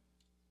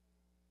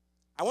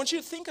 I want you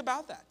to think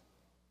about that.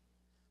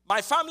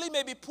 My family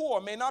may be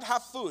poor, may not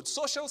have food.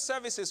 Social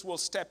services will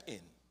step in.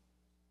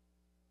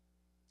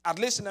 At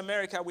least in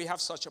America, we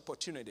have such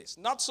opportunities.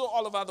 Not so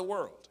all over the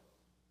world.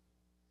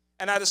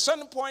 And at a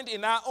certain point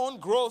in our own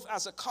growth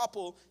as a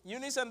couple,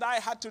 Eunice and I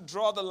had to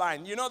draw the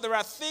line. There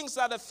are things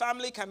that a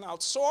family can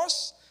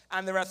outsource,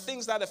 and there are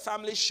things that a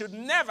family should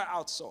never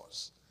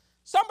outsource.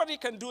 Somebody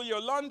can do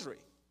your laundry.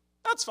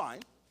 That's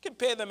fine. You can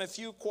pay them a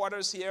few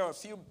quarters here or a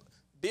few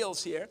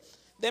bills here.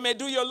 They may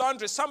do your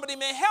laundry. Somebody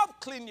may help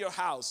clean your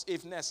house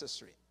if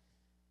necessary.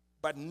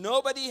 But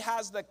nobody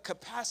has the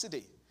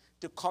capacity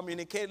to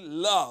communicate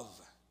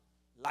love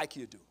like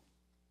you do.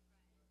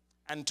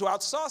 And to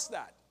outsource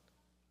that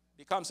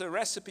becomes a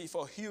recipe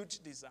for huge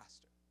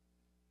disaster.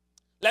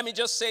 Let me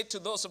just say to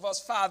those of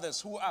us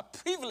fathers who are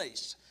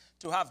privileged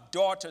to have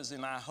daughters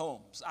in our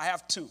homes. I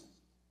have 2.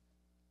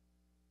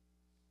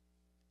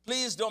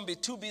 Please don't be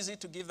too busy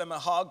to give them a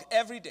hug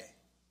every day.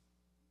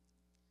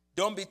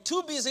 Don't be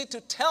too busy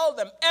to tell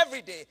them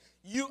every day,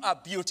 you are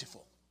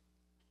beautiful.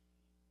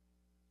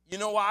 You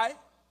know why?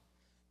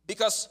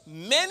 Because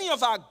many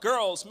of our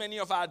girls, many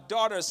of our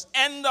daughters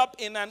end up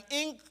in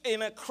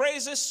a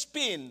crazy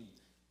spin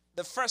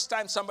the first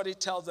time somebody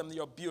tells them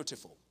you're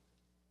beautiful.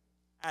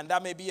 And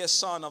that may be a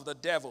son of the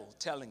devil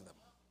telling them.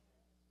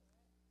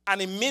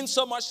 And it means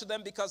so much to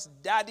them because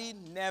daddy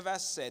never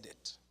said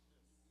it.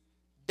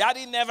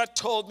 Daddy never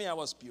told me I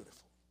was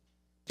beautiful.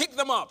 Pick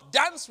them up,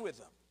 dance with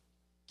them,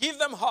 give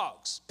them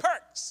hugs,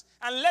 perks,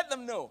 and let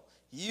them know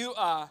you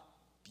are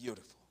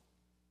beautiful.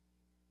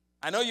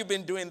 I know you've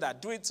been doing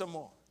that. Do it some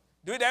more.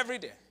 Do it every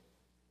day.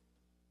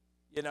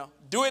 You know,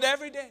 do it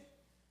every day.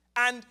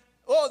 And,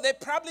 they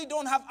probably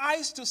don't have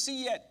eyes to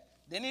see yet.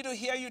 They need to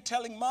hear you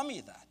telling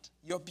mommy that.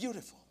 You're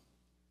beautiful.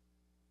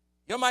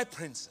 You're my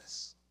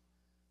princess.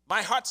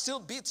 My heart still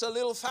beats a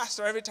little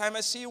faster every time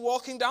I see you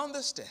walking down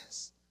the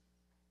stairs.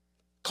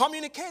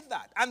 Communicate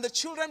that. And the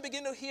children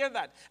begin to hear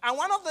that. And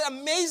one of the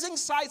amazing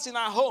sights in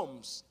our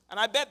homes, and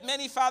I bet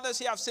many fathers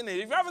here have seen it.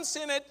 If you haven't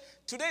seen it,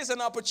 today is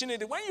an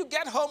opportunity. When you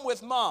get home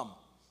with mom,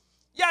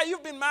 yeah,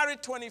 you've been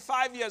married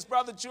 25 years,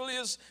 Brother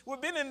Julius. We've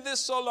been in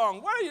this so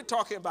long. What are you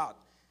talking about?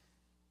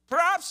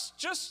 Perhaps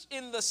just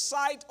in the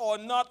sight or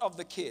not of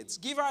the kids.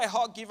 Give her a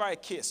hug, give her a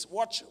kiss.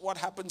 Watch what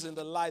happens in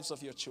the lives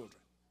of your children.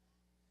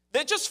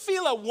 They just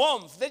feel a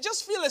warmth. They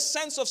just feel a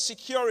sense of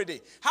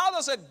security. How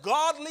does a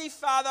godly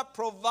father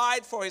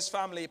provide for his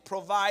family? He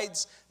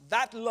provides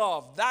that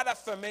love, that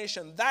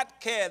affirmation,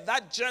 that care,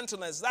 that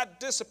gentleness, that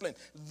discipline.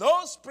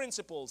 Those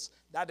principles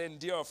that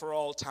endure for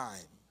all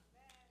time.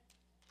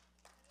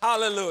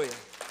 Hallelujah.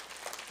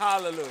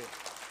 Hallelujah.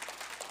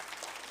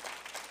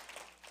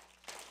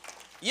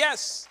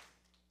 Yes,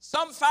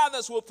 some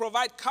fathers will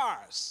provide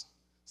cars.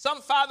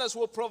 Some fathers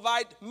will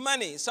provide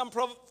money. Some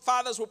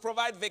fathers will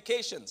provide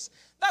vacations.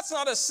 That's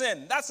not a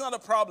sin. That's not a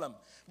problem.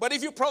 But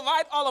if you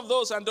provide all of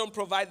those and don't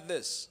provide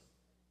this,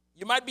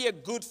 you might be a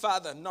good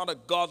father, not a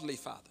godly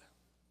father.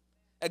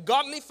 A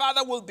godly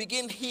father will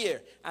begin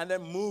here and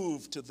then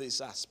move to these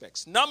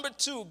aspects. Number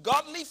 2,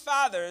 godly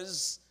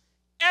fathers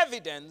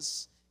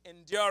evidence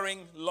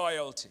enduring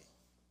loyalty.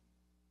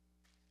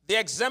 They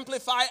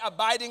exemplify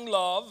abiding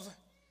love.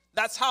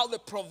 That's how they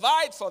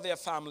provide for their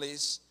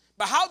families.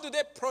 But how do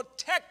they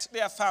protect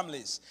their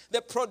families? They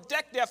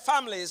protect their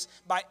families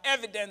by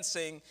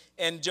evidencing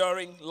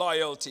enduring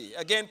loyalty.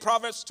 Again,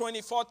 Proverbs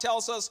 24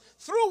 tells us,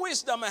 through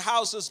wisdom a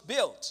house is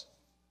built.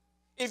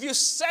 If you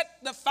set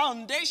the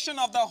foundation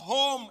of the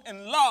home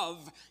in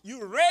love,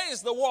 you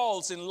raise the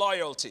walls in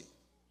loyalty.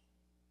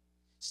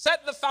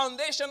 Set the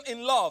foundation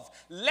in love.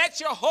 Let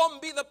your home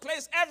be the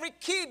place every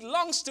kid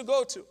longs to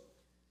go to.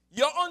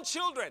 Your own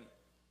children.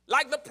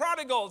 Like the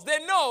prodigals,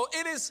 they know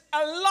it is a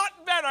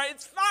lot better.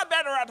 It's far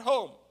better at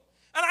home.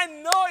 And I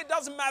know it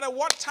doesn't matter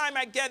what time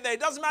I get there.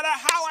 It doesn't matter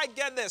how I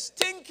get there.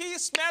 Stinky,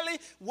 smelly,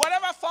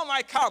 whatever form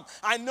I come.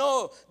 I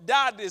know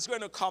dad is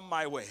going to come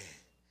my way.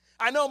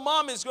 I know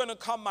mom is going to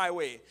come my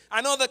way.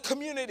 I know the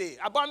community,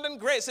 Abundant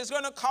Grace, is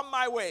going to come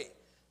my way.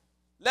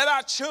 Let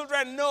our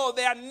children know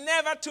they are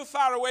never too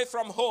far away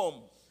from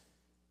home.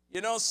 You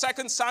know,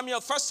 1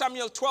 Samuel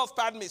 12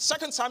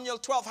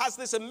 has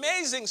this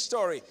amazing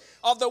story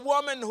of the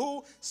woman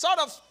who sort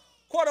of,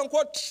 quote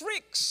unquote,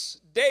 tricks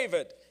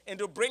David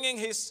into bringing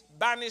his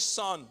banished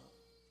son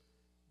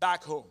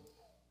back home.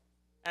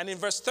 And in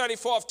verse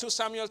 34 of 2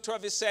 Samuel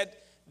 12, he said,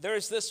 there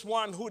is this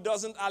one who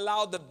doesn't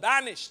allow the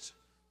banished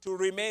to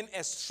remain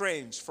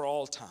estranged for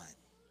all time.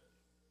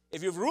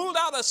 If you've ruled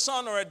out a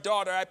son or a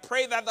daughter, I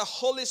pray that the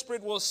Holy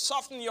Spirit will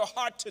soften your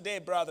heart today,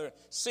 brother,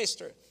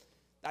 sister,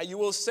 that you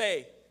will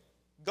say,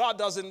 God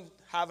doesn't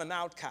have an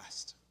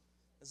outcast.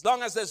 As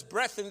long as there's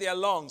breath in their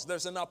lungs,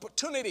 there's an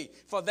opportunity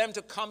for them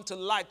to come to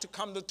light, to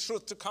come to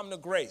truth, to come to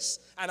grace.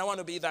 And I want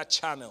to be that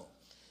channel.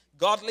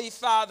 Godly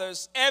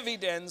fathers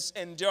evidence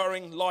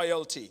enduring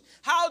loyalty.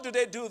 How do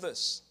they do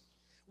this?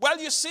 Well,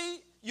 you see,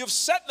 you've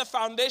set the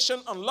foundation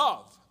on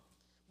love.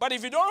 But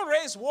if you don't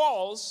raise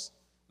walls,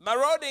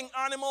 marauding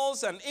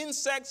animals and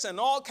insects and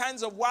all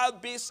kinds of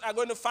wild beasts are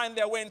going to find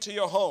their way into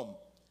your home.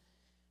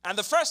 And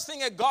the first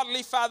thing a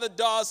godly father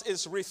does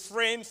is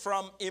refrain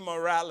from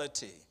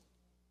immorality.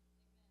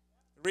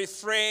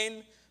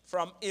 Refrain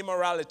from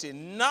immorality.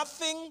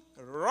 Nothing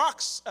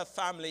rocks a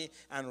family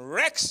and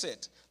wrecks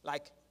it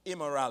like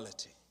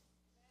immorality.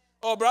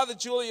 Oh, Brother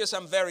Julius,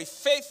 I'm very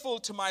faithful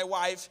to my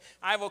wife.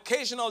 I have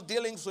occasional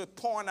dealings with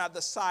porn at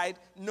the side.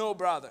 No,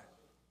 brother.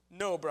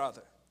 No,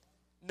 brother.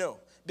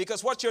 No.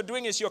 Because what you're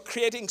doing is you're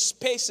creating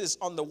spaces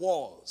on the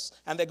walls,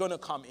 and they're going to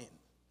come in.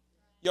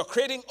 You're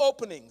creating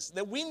openings.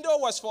 The window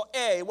was for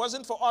air. It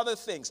wasn't for other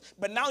things.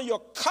 But now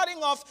you're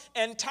cutting off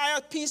entire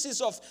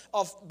pieces of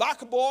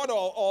backboard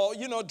or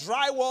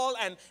drywall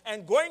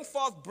and going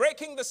forth,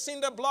 breaking the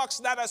cinder blocks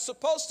that are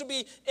supposed to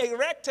be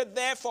erected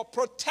there for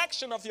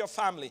protection of your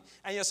family.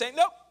 And you're saying,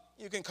 nope,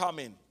 you can come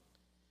in.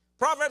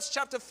 Proverbs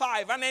chapter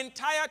 5, an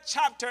entire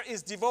chapter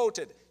is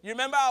devoted. You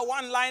remember our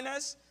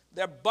one-liners?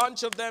 There are a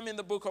bunch of them in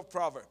the book of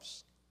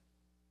Proverbs.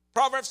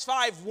 Proverbs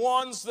 5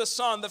 warns the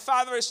son. The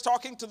father is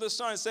talking to the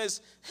son and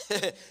says,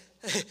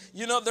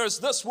 there's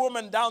this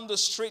woman down the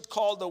street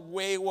called the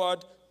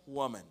wayward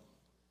woman.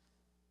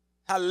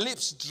 Her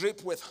lips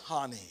drip with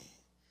honey.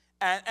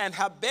 And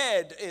her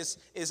bed is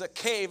a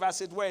cave,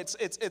 as it were.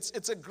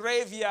 It's a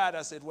graveyard,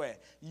 as it were.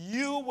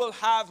 You will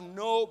have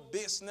no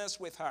business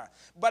with her.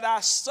 But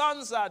our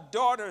sons, our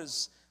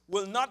daughters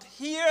will not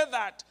hear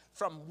that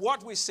from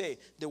what we say.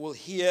 They will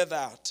hear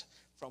that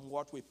from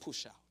what we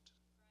push out.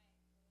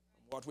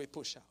 What we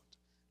push out.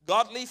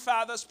 Godly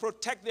fathers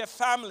protect their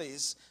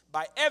families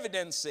by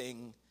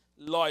evidencing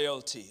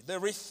loyalty. They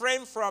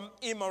refrain from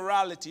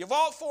immorality of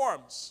all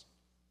forms.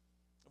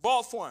 Of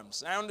all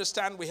forms. I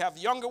understand we have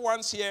younger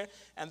ones here,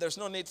 and there's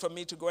no need for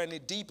me to go any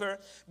deeper.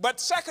 But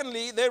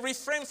secondly, they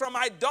refrain from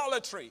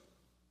idolatry.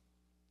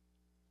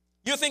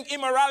 You think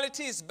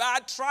immorality is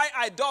bad? Try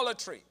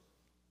idolatry.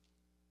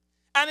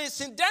 And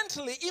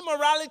incidentally,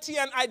 immorality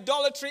and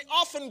idolatry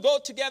often go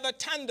together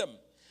tandem.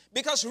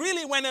 Because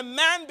really, when a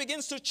man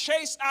begins to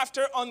chase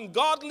after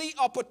ungodly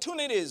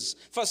opportunities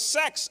for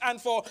sex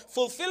and for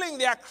fulfilling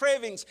their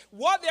cravings,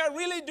 what they are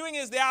really doing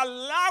is they are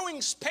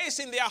allowing space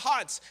in their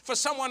hearts for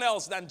someone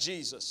else than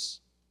Jesus.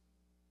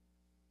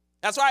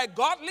 That's why a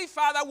godly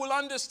father will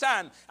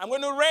understand. I'm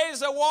going to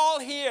raise a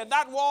wall here.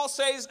 That wall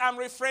says I'm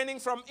refraining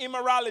from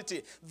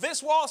immorality.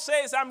 This wall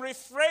says I'm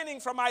refraining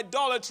from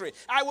idolatry.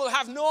 I will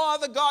have no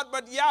other God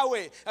but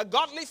Yahweh. A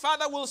godly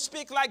father will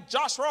speak like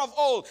Joshua of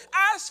old.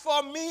 As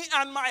for me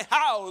and my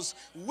house,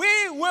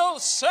 we will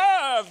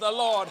serve the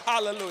Lord.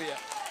 Hallelujah.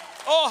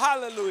 Oh,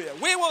 hallelujah.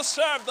 We will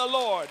serve the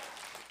Lord.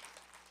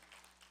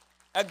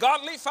 A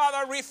godly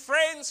father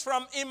refrains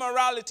from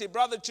immorality.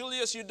 Brother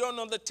Julius, you don't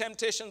know the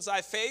temptations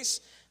I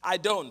face. I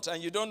don't,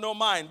 and you don't know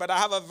mine. But I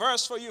have a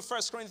verse for you,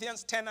 1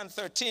 Corinthians 10 and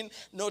 13.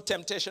 No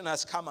temptation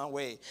has come our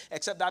way,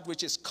 except that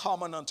which is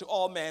common unto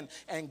all men.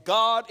 And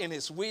God, in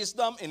his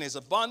wisdom, in his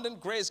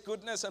abundant grace,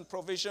 goodness, and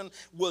provision,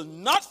 will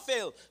not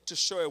fail to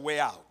show a way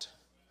out.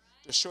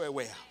 To show a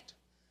way out.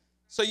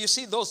 So you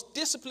see, those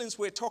disciplines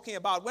we're talking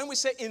about, when we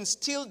say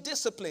instill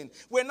discipline,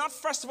 we're not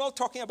first of all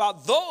talking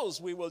about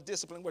those we will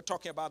discipline. We're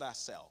talking about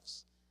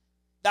ourselves.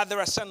 That there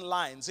are certain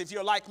lines. If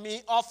you're like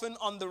me, often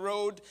on the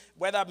road,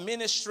 whether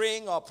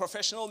ministering or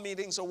professional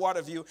meetings or what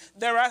have you,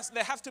 there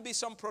have to be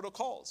some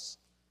protocols.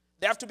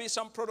 There have to be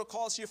some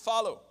protocols you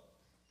follow.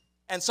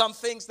 And some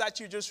things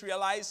that you just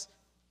realize,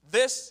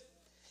 this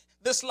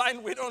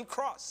line we don't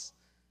cross.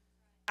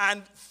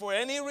 And for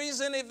any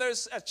reason, if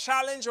there's a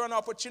challenge or an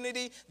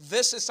opportunity,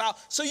 this is how.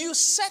 So you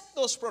set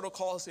those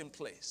protocols in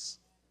place.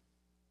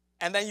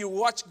 And then you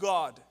watch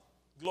God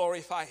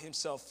glorify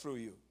himself through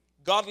you.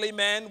 Godly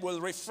men will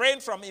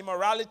refrain from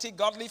immorality.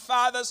 Godly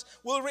fathers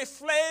will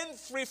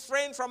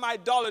refrain from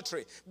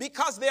idolatry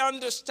because they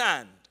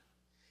understand.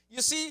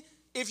 You see,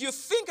 if you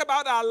think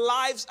about our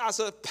lives as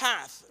a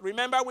path,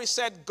 remember we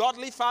said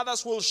godly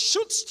fathers will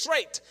shoot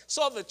straight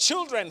so the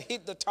children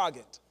hit the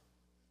target.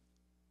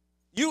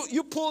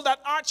 You pull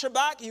that archer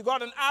back, you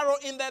got an arrow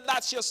in there,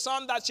 that's your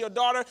son, that's your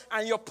daughter,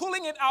 and you're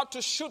pulling it out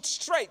to shoot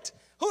straight.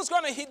 Who's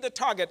going to hit the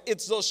target?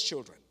 It's those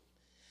children.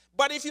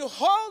 But if you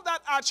hold that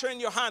archer in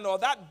your hand or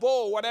that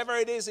bow, whatever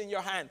it is in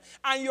your hand,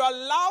 and you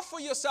allow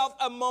for yourself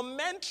a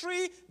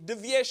momentary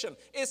deviation,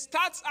 it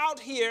starts out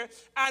here,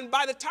 and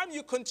by the time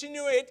you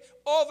continue it,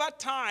 over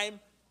time,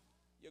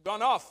 you're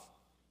gone off.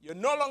 You're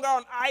no longer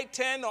on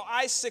I-10 or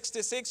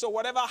I-66 or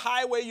whatever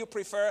highway you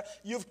prefer.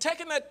 You've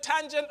taken a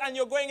tangent and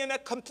you're going in a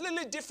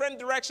completely different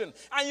direction.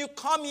 And you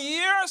come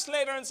years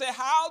later and say,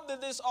 how did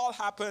this all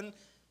happen?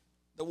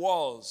 The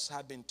walls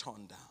had been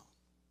torn down.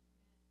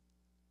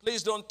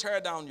 Please don't tear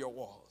down your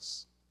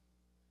walls.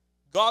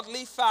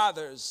 Godly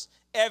fathers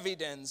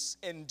evidence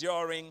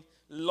enduring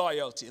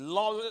loyalty.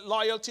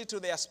 Loyalty to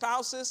their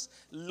spouses,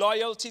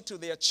 loyalty to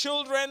their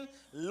children,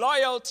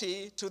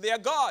 loyalty to their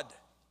God.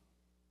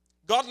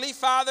 Godly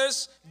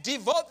fathers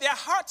devote their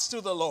hearts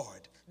to the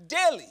Lord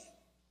daily.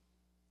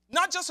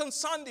 Not just on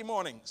Sunday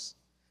mornings.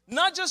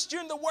 Not just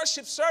during the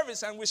worship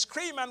service and we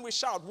scream and we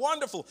shout.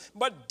 Wonderful.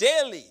 But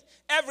daily,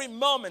 every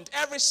moment,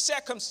 every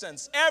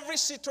circumstance, every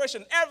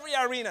situation, every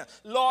arena.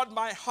 Lord,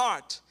 my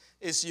heart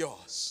is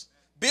yours.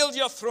 Build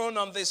your throne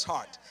on this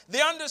heart. They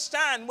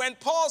understand when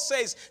Paul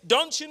says,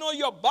 don't you know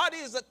your body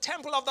is the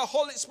temple of the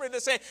Holy Spirit? They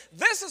say,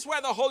 this is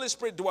where the Holy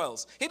Spirit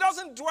dwells. He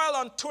doesn't dwell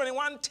on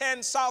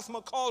 2110 South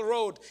McCall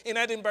Road in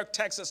Edinburgh,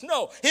 Texas.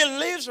 No, he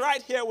lives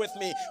right here with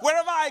me.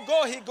 Wherever I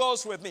go, he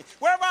goes with me.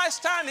 Wherever I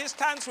stand, he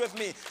stands with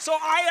me. So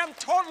I am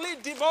totally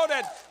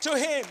devoted to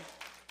him.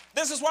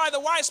 This is why the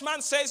wise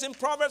man says in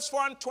Proverbs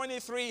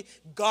 4:23,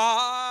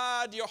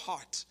 guard your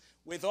heart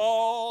with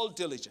all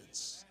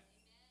diligence.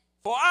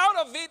 For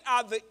out of it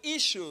are the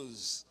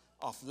issues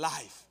of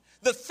life.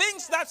 The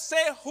things that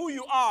say who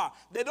you are,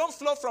 they don't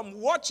flow from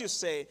what you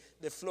say,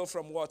 they flow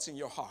from what's in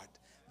your heart.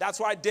 That's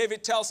why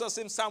David tells us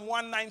in Psalm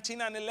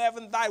 119 and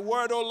 11, thy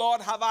word, O Lord,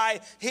 have I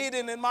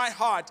hidden in my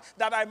heart,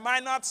 that I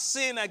might not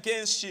sin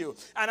against you.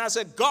 And as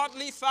a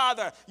godly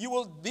father, you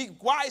will be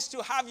wise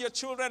to have your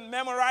children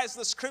memorize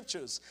the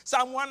scriptures.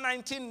 Psalm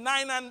 119,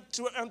 9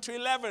 and to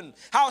 11.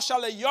 How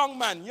shall a young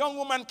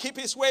woman keep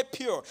his way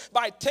pure?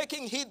 By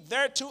taking heed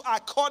thereto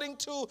according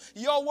to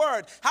your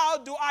word. How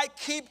do I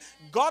keep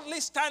godly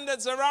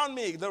standards around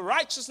me? The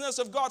righteousness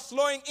of God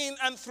flowing in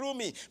and through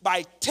me.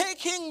 By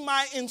taking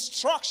my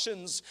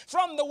instructions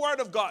from the word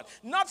of God,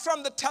 not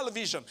from the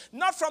television,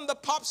 not from the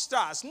pop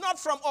stars, not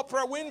from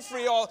Oprah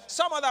Winfrey or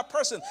some other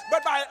person,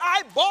 but by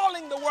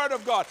eyeballing the word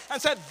of God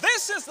and said,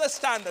 this is the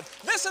standard,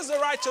 this is the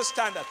righteous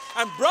standard.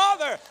 And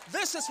brother,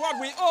 this is what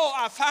we owe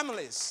our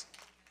families.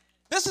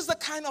 This is the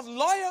kind of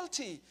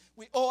loyalty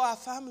we owe our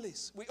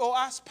families, we owe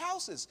our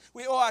spouses,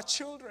 we owe our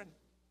children.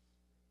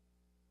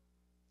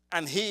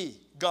 And he,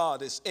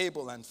 God, is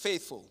able and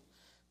faithful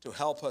to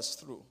help us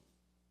through.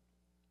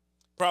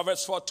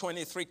 Proverbs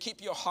 4:23,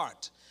 keep your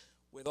heart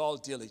with all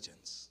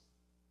diligence.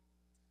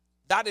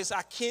 That is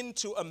akin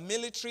to a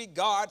military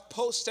guard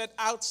posted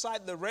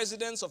outside the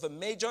residence of a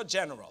major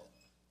general,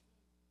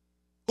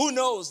 who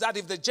knows that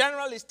if the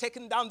general is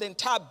taken down, the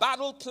entire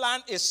battle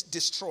plan is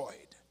destroyed.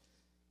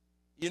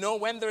 You know,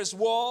 when there's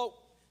war,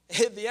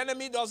 the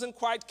enemy doesn't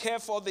quite care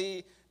for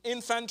the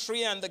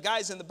infantry and the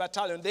guys in the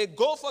battalion. They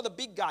go for the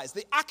big guys,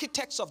 the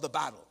architects of the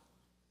battle.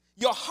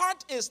 Your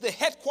heart is the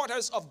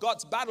headquarters of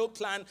God's battle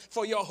plan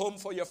for your home,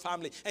 for your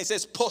family. And it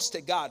says, post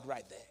a guard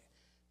right there.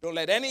 Don't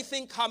let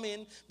anything come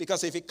in,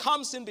 because if it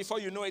comes in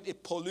before you know it,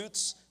 it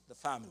pollutes the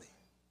family.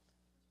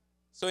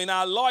 So in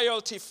our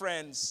loyalty,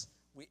 friends,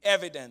 we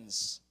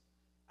evidence,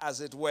 as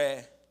it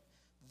were,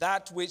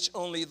 that which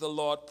only the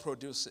Lord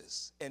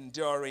produces,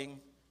 enduring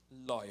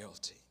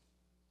loyalty.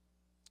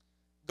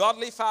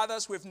 Godly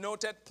fathers, we've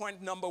noted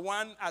point number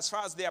one, as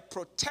far as their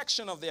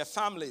protection of their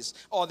families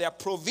or their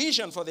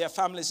provision for their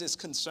families is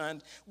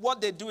concerned, what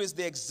they do is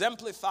they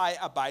exemplify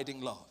abiding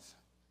love.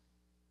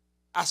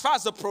 As far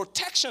as the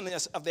protection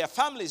of their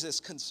families is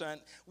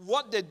concerned,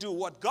 what they do,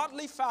 what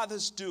godly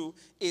fathers do,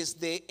 is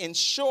they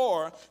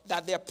ensure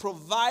that they're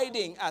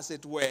providing, as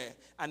it were,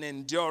 an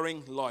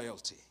enduring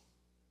loyalty.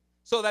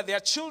 So that their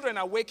children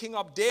are waking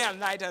up day and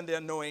night and they're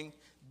knowing,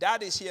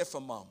 Dad is here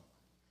for Mom.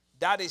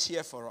 Dad is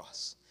here for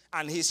us.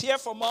 And he's here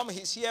for Mom,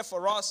 he's here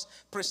for us,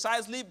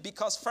 precisely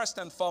because first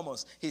and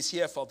foremost, he's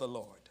here for the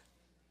Lord.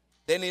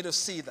 They need to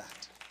see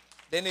that.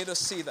 They need to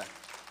see that.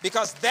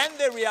 Because then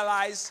they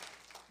realize,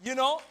 you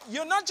know,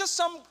 you're not just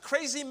some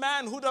crazy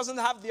man who doesn't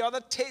have the other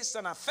tastes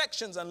and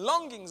affections and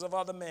longings of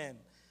other men,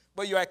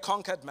 but you're a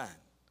conquered man.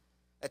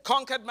 A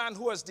conquered man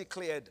who has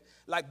declared,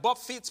 like Bob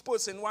Fitts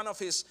puts in one of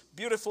his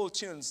beautiful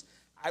tunes,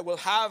 I will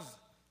have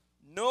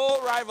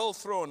no rival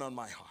throne on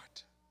my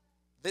heart.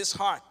 This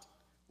heart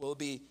will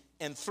be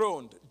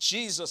enthroned.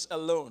 Jesus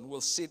alone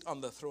will sit on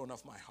the throne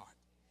of my heart.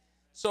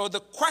 So the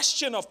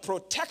question of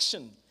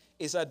protection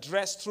is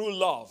addressed through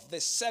love. They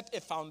set a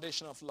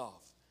foundation of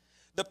love.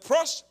 The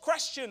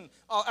question,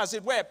 as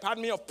it were,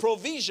 of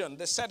provision,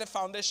 they set a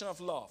foundation of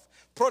love.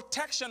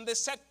 Protection, they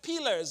set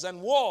pillars and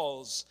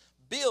walls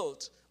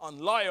built on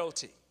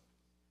loyalty.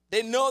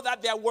 They know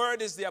that their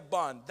word is their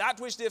bond, that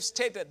which they've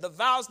stated, the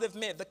vows they've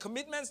made, the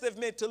commitments they've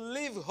made to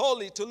live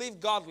holy, to live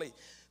godly.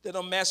 They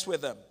don't mess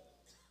with them.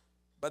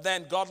 But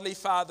then godly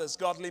fathers,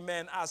 godly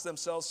men ask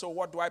themselves, so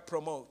what do I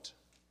promote?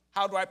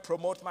 How do I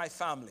promote my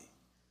family?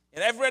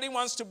 And everybody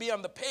wants to be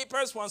on the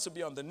papers, wants to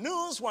be on the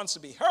news, wants to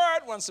be heard,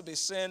 wants to be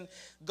seen.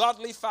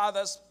 Godly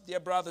fathers,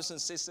 dear brothers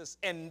and sisters,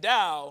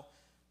 endow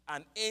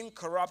an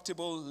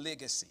incorruptible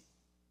legacy.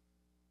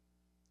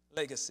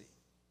 Legacy.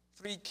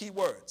 3 key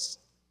words.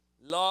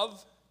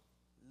 Love,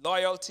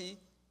 loyalty,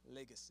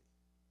 legacy.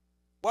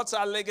 What's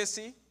our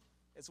legacy?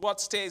 It's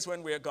what stays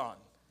when we're gone.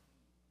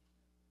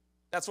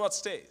 That's what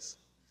stays.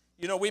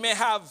 You know, we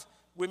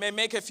may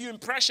make a few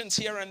impressions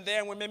here and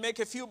there, and we may make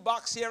a few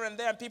bucks here and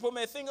there, and people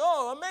may think,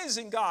 oh,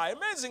 amazing guy,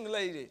 amazing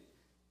lady.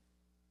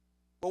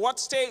 But what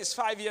stays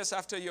 5 years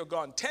after you're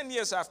gone, 10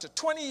 years after,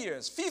 20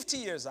 years, 50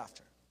 years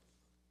after?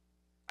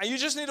 And you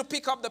just need to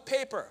pick up the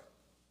paper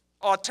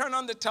or turn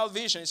on the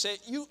television. You say,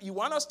 you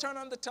want us to turn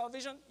on the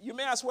television? You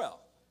may as well.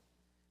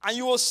 And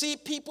you will see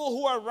people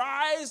who are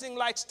rising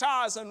like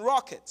stars and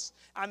rockets.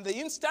 And the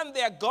instant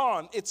they're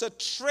gone, it's a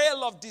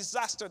trail of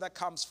disaster that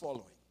comes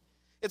following.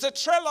 It's a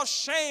trail of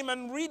shame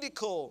and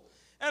ridicule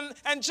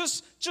and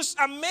just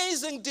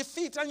amazing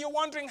defeat. And you're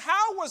wondering,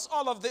 how was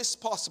all of this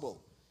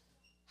possible?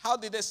 How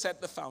did they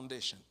set the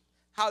foundation?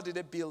 How did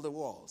they build the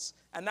walls?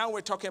 And now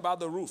we're talking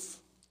about the roof.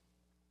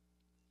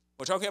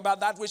 We're talking about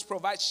that which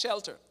provides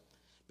shelter.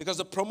 Because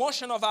the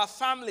promotion of our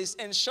families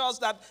ensures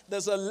that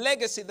there's a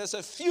legacy, there's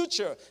a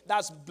future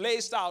that's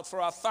blazed out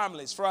for our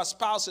families, for our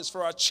spouses,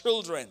 for our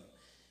children.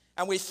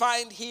 And we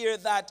find here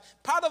that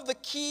part of the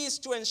keys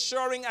to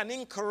ensuring an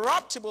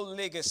incorruptible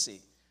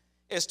legacy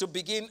is to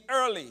begin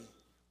early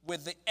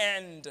with the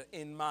end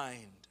in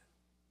mind.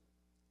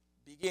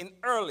 Begin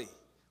early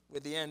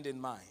with the end in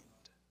mind.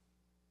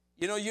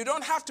 You know, you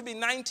don't have to be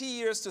 90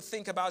 years to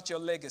think about your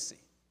legacy.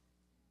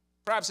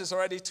 Perhaps it's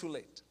already too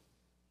late.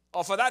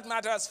 Or for that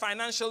matter, as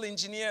financial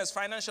engineers,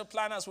 financial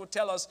planners will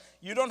tell us,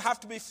 you don't have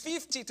to be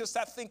 50 to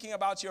start thinking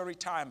about your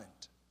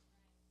retirement.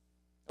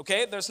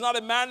 Okay, there's not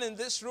a man in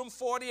this room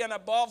 40 and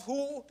above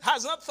who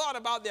has not thought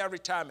about their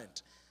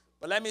retirement.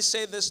 But let me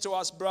say this to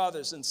us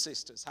brothers and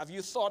sisters. Have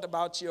you thought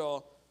about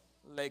your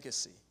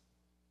legacy?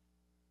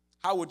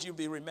 How would you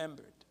be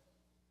remembered?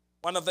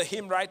 One of the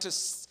hymn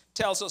writers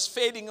tells us,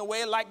 fading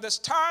away like the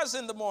stars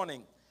in the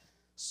morning,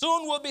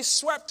 soon will be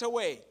swept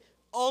away,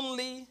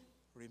 only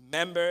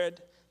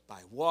remembered by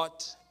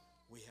what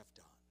we have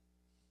done.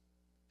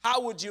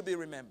 How would you be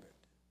remembered?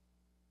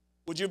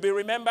 Would you be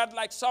remembered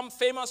like some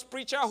famous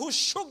preacher who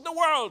shook the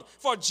world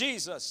for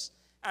Jesus,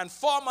 and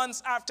 4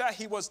 months after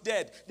he was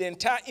dead, the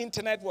entire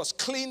internet was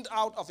cleaned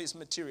out of his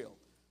material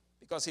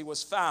because he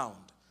was found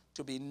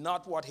to be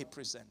not what he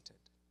presented?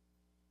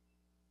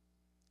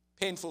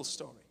 Painful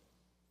story.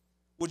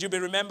 Would you be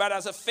remembered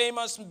as a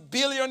famous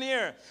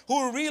billionaire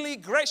who really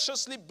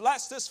graciously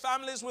blessed his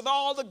families with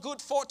all the good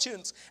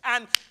fortunes,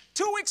 and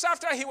 2 weeks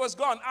after he was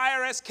gone,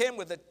 IRS came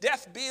with a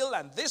death bill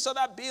and this or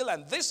that bill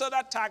and this or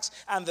that tax,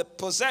 and the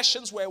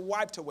possessions were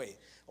wiped away?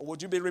 Or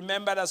would you be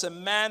remembered as a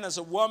man, as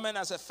a woman,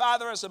 as a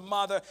father, as a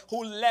mother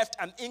who left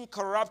an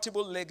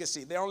incorruptible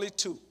legacy? There are only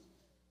two.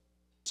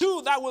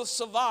 Two that will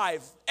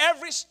survive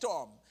every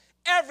storm,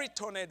 every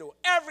tornado,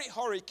 every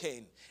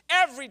hurricane,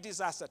 every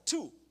disaster.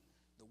 Two: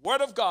 the Word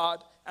of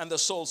God and the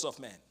souls of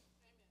men.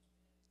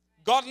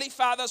 Godly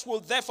fathers will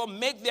therefore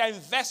make their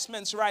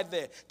investments right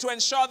there to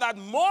ensure that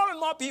more and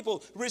more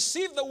people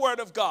receive the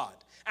Word of God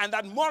and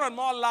that more and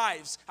more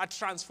lives are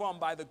transformed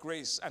by the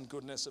grace and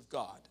goodness of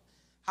God.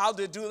 How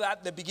they do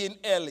that? They begin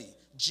early.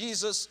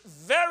 Jesus,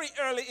 very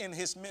early in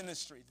his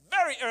ministry,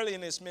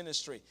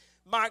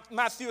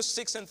 Matthew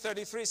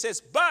 6:33 says,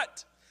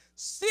 but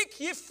seek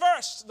ye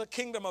first the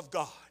kingdom of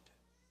God.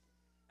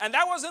 And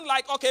that wasn't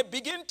like, okay,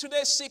 begin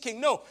today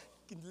seeking. No.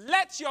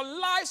 Let your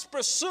life's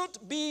pursuit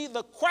be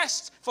the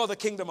quest for the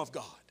kingdom of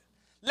God.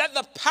 Let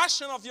the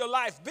passion of your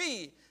life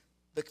be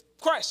the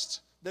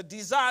quest, the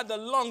desire, the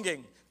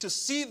longing to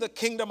see the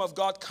kingdom of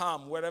God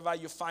come wherever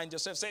you find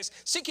yourself. It says,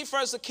 seek ye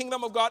first the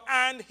kingdom of God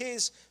and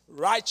his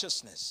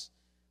righteousness.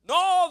 And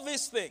all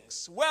these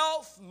things,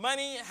 wealth,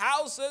 money,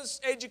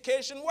 houses,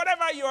 education,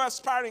 whatever you're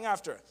aspiring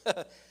after,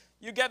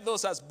 you get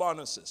those as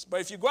bonuses.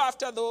 But if you go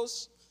after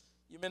those,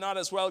 you may not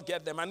as well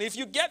get them. And if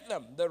you get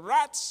them, the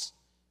rats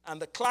and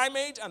the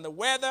climate and the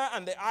weather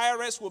and the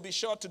IRS will be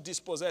sure to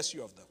dispossess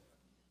you of them.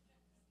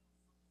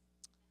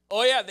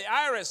 Oh yeah, the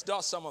IRS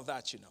does some of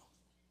that, you know.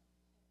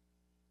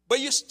 But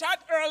you start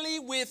early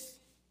with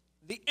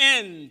the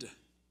end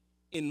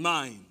in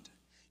mind.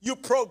 You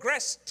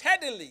progress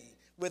steadily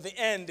with the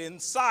end in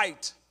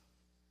sight.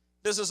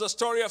 This is a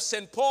story of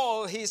St.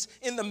 Paul. He's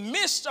in the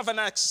midst of an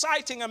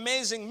exciting,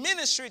 amazing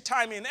ministry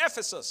time in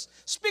Ephesus,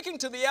 speaking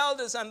to the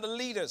elders and the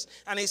leaders.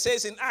 And he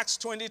says in Acts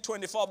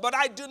 20:24, but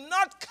I do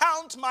not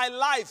count my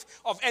life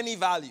of any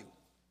value.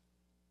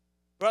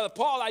 Brother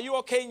Paul, are you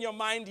okay in your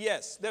mind?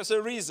 Yes, there's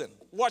a reason.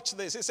 Watch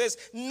this. It says,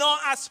 nor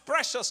as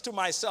precious to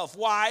myself.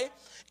 Why?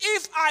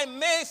 If I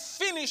may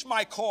finish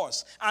my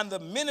course and the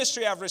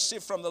ministry I've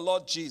received from the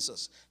Lord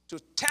Jesus to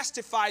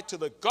testify to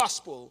the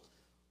gospel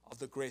of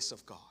the grace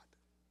of God.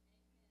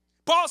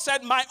 Paul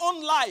said, my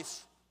own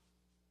life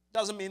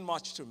doesn't mean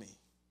much to me.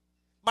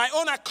 My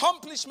own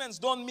accomplishments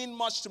don't mean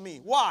much to me.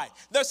 Why?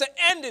 There's an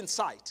end in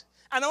sight.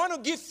 And I want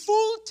to give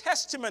full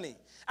testimony.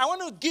 I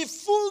want to give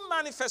full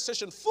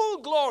manifestation, full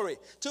glory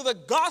to the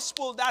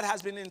gospel that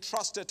has been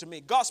entrusted to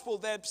me. Gospel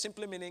there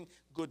simply meaning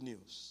good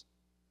news.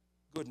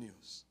 Good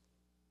news.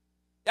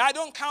 I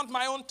don't count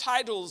my own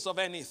titles of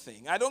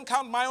anything. I don't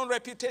count my own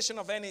reputation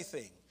of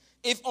anything.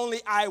 If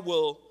only I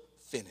will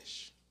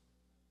finish.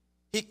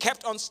 He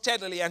kept on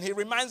steadily, and he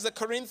reminds the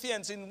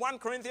Corinthians in 1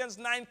 Corinthians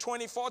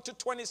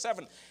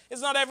 9:24-27.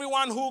 It's not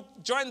everyone who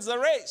joins the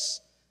race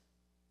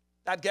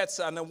that gets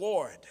an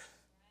award.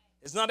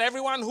 It's not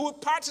everyone who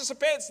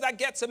participates that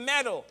gets a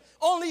medal.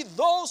 Only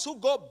those who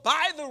go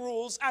by the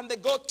rules and they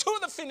go to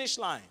the finish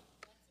line.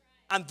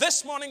 And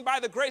this morning, by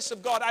the grace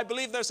of God, I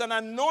believe there's an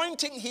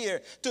anointing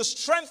here to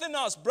strengthen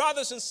us,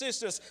 brothers and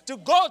sisters, to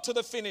go to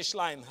the finish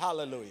line.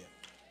 Hallelujah.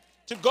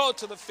 To go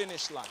to the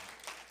finish line.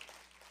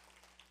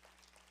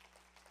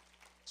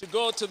 To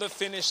go to the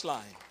finish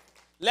line.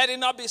 Let it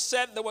not be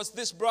said there was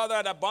this brother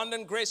at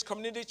Abundant Grace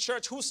Community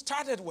Church who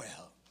started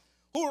well,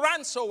 who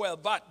ran so well,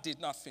 but did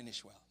not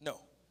finish well.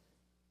 No.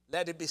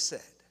 Let it be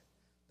said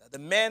that the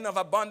men of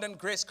Abundant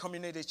Grace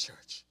Community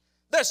Church,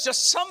 there's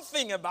just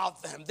something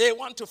about them. They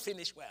want to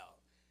finish well.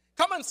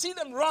 Come and see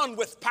them run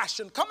with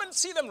passion. Come and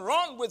see them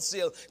run with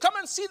zeal. Come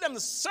and see them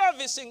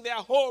servicing their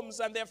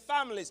homes and their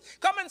families.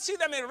 Come and see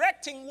them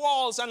erecting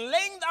walls and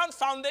laying down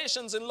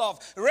foundations in love,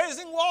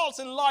 raising walls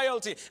in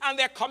loyalty. And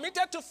they're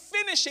committed to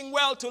finishing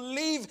well, to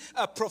leave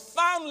a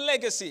profound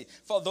legacy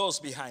for those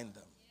behind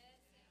them.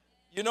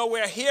 You know,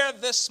 we're here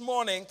this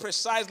morning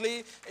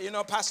precisely,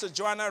 Pastor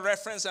Joanna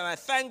referenced, and I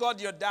thank God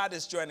your dad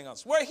is joining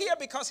us. We're here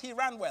because he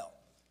ran well.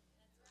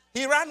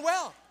 He ran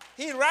well.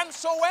 He ran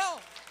so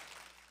well.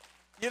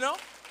 He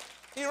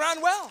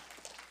ran well.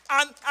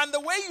 And the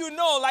way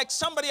like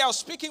somebody I was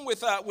speaking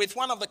with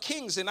one of the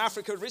kings in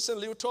Africa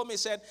recently who told me,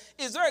 said,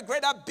 is there a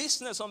greater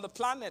business on the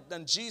planet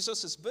than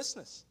Jesus'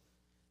 business?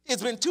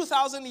 It's been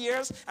 2,000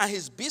 years, and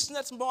his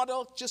business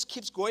model just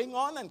keeps going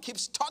on and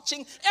keeps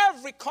touching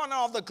every corner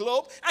of the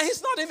globe, and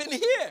he's not even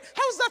here.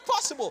 How is that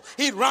possible?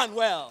 He ran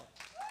well.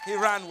 He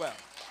ran well.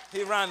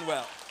 He ran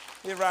well.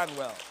 He ran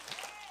well.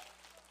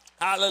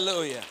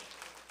 Hallelujah.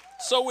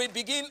 So we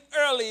begin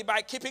early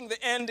by keeping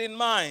the end in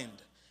mind.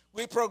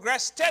 We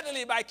progress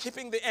steadily by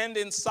keeping the end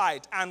in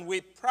sight, and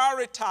we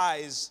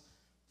prioritize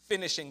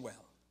finishing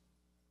well.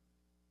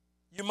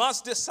 You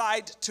must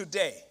decide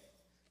today,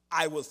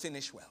 I will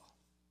finish well.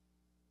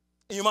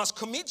 You must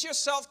commit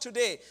yourself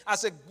today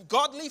as a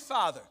godly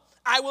father.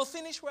 I will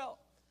finish well.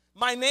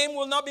 My name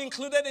will not be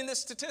included in the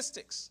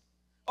statistics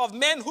of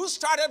men who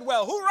started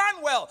well, who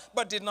ran well,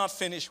 but did not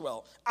finish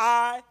well.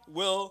 I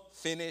will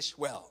finish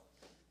well.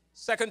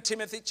 2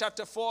 Timothy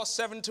chapter 4,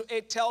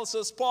 7-8 tells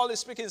us, Paul is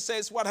speaking,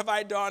 says, what have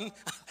I done?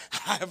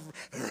 I have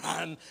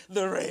run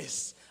the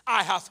race.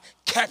 I have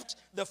kept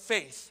the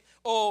faith.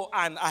 Oh,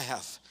 and I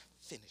have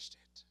finished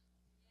it.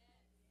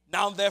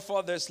 Now,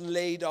 therefore, there's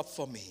laid up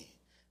for me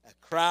a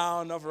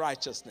crown of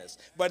righteousness.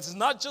 But it's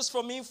not just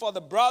for me, for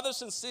the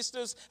brothers and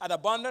sisters at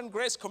Abundant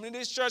Grace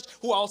Community Church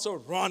who are also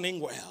running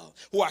well,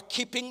 who are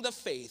keeping the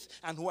faith,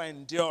 and who are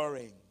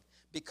enduring,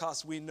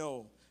 because we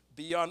know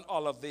beyond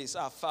all of this,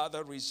 our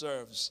Father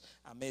reserves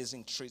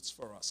amazing treats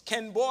for us.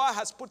 Ken Boa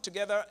has put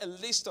together a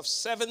list of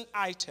 7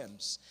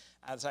 items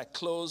as I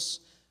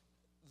close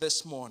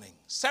this morning.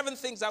 7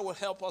 things that will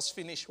help us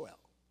finish well.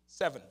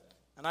 7.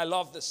 And I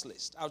love this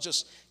list. I'll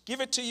just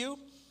give it to you.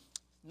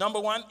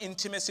 Number 1,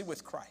 intimacy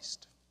with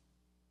Christ.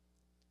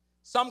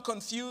 Some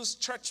confuse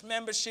church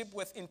membership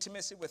with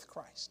intimacy with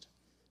Christ.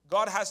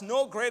 God has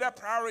no greater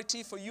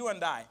priority for you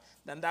and I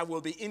than that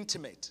we'll be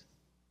intimate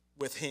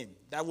with him.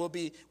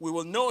 We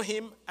will know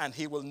him and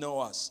he will know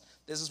us.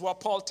 This is what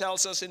Paul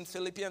tells us in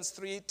Philippians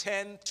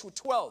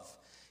 3:10-12.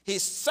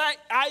 His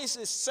eyes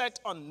is set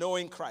on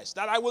knowing Christ,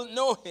 that I will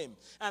know him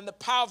and the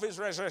power of his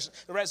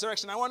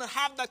resurrection. I want to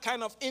have that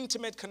kind of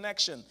intimate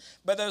connection.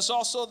 But there's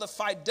also the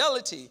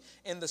fidelity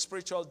in the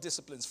spiritual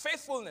disciplines,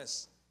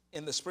 faithfulness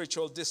in the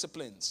spiritual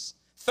disciplines.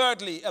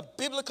 Thirdly, a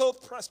biblical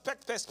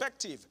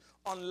perspective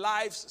on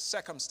life's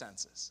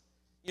circumstances.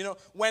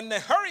 When the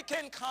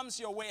hurricane comes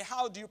your way,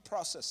 how do you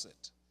process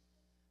it?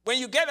 When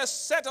you get a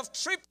set of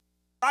trips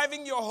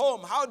arriving your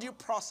home, how do you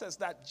process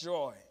that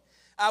joy?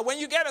 When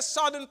you get a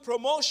sudden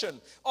promotion,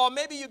 or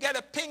maybe you get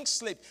a pink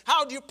slip,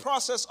 how do you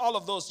process all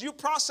of those? You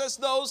process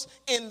those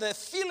in the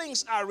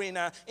feelings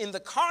arena, in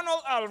the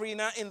carnal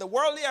arena, in the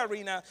worldly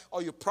arena,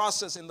 or you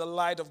process in the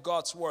light of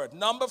God's word.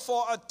 Number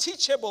 4, a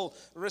teachable,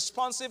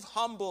 responsive,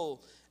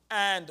 humble,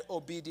 and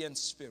obedient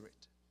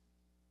spirit.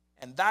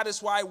 And that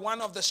is why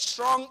one of the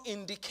strong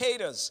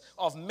indicators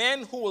of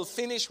men who will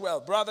finish well,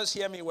 brothers,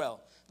 hear me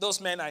well,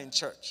 those men are in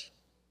church.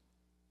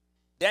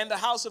 They're in the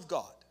house of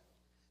God.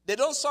 They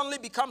don't suddenly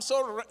become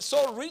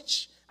so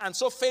rich and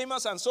so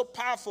famous and so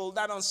powerful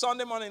that on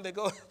Sunday morning they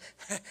go,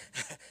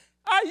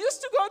 I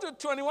used to go to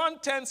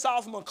 2110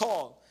 South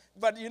McCall,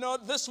 but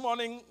this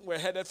morning we're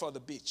headed for the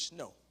beach.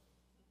 No.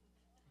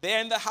 They're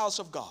in the house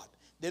of God.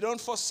 They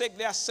don't forsake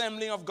the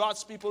assembling of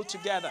God's people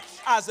together,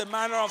 as the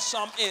manner of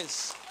some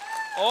is.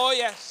 Oh,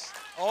 yes.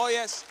 Oh,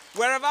 yes.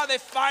 Wherever they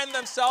find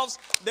themselves,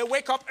 they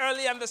wake up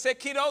early and they say,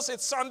 kiddos,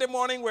 it's Sunday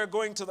morning, we're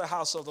going to the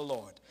house of the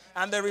Lord.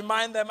 And they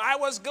remind them, I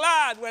was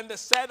glad when they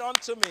said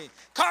unto me,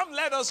 come,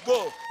 let us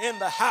go in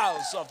the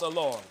house of the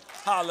Lord.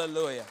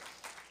 Hallelujah.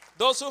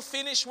 Those who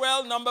finish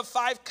well, number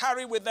 5,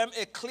 carry with them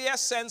a clear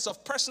sense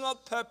of personal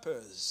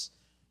purpose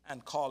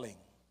and calling.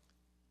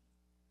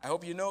 I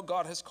hope you know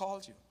God has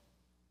called you.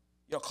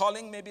 Your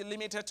calling may be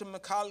limited to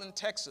McAllen,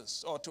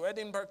 Texas, or to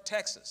Edinburgh,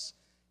 Texas.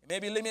 It may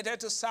be limited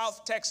to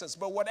South Texas,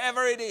 but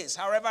whatever it is,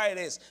 however it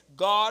is,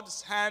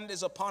 God's hand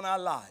is upon our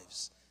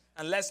lives.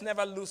 And let's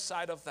never lose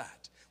sight of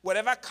that.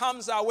 Whatever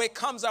comes our way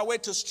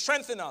to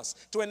strengthen us,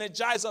 to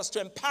energize us, to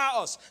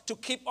empower us, to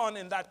keep on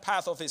in that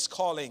path of his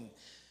calling.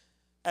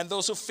 And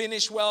those who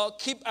finish well,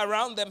 keep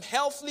around them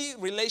healthy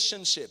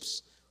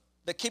relationships.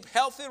 They keep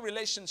healthy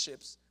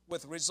relationships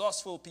with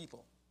resourceful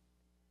people.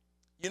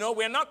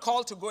 We're not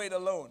called to go it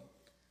alone.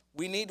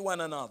 We need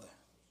one another.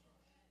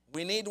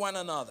 We need one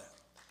another.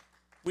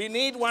 We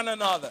need one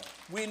another.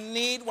 We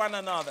need one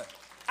another.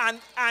 And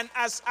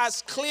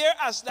as clear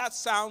as that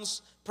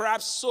sounds,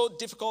 perhaps so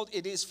difficult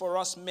it is for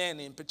us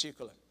men in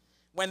particular.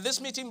 When this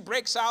meeting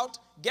breaks out,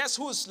 guess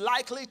who's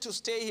likely to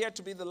stay here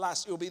to be the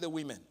last? It will be the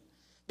women.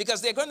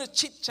 Because they're going to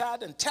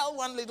chit-chat and tell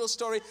one little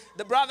story.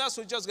 The brothers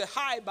will just go,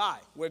 hi, bye,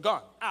 we're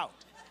gone, out.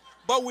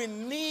 But we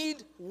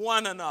need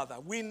one another.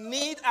 We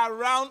need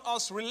around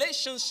us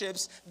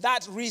relationships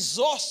that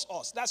resource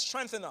us, that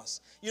strengthen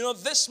us. You know,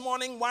 this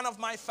morning, one of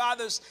my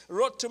fathers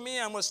wrote to me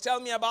and was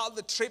telling me about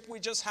the trip we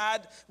just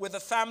had with the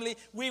family.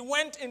 We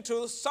went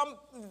into some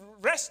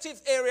restive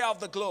area of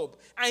the globe.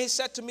 And he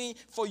said to me,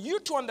 for you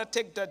to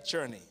undertake that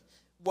journey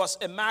was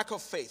a mark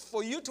of faith.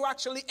 For you to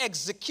actually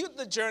execute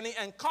the journey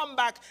and come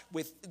back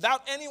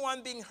without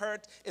anyone being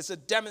hurt is a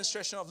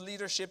demonstration of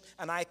leadership,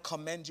 and I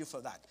commend you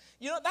for that.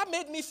 You know, that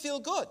made me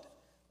feel good.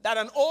 That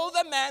an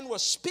older man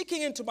was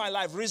speaking into my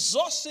life,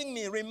 resourcing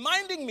me,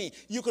 reminding me,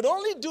 you could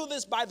only do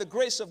this by the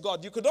grace of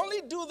God. You could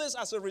only do this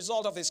as a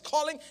result of his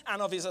calling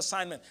and of his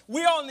assignment.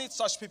 We all need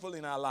such people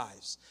in our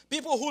lives.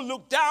 People who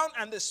look down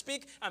and they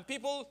speak, and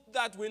people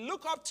that we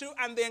look up to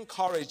and they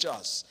encourage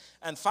us.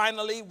 And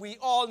finally, we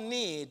all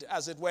need,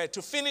 as it were,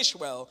 to finish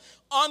well,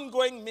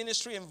 ongoing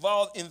ministry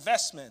involved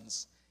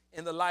investments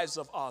in the lives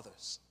of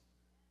others.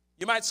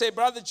 You might say,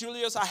 Brother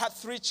Julius, I had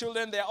 3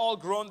 children. They're all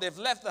grown. They've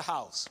left the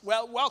house.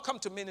 Well, welcome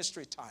to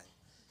ministry time.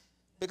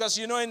 Because,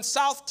 you know, in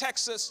South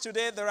Texas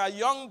today, there are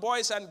young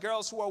boys and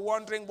girls who are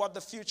wondering what the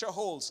future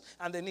holds,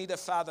 and they need a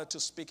father to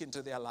speak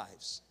into their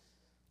lives.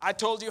 I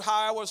told you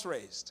how I was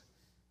raised.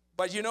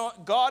 But you know,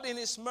 God in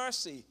his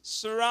mercy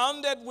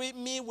surrounded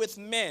me with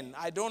men.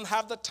 I don't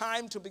have the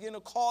time to begin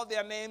to call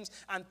their names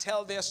and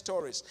tell their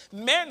stories.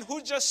 Men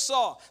who just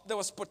saw there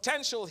was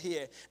potential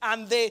here.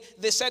 And they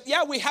said,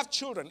 yeah, we have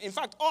children. In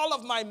fact, all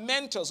of my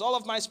mentors, all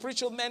of my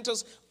spiritual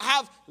mentors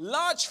have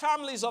large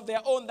families of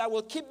their own that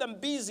will keep them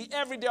busy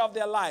every day of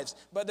their lives.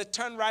 But they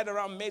turned right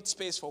around, made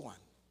space for one.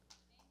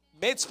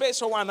 Made space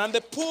for one, and they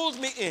pulled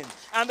me in,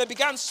 and they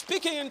began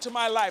speaking into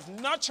my life,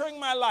 nurturing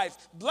my life,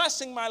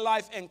 blessing my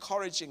life,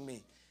 encouraging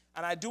me.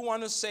 And I do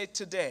want to say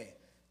today,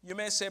 you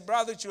may say,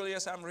 Brother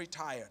Julius, I'm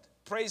retired.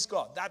 Praise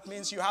God. That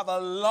means you have a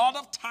lot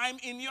of time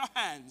in your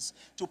hands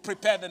to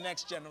prepare the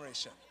next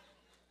generation.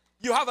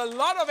 You have a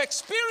lot of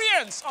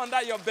experience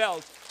under your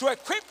belt to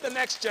equip the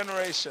next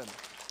generation.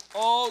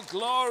 All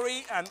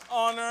glory and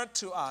honor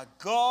to our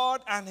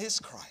God and his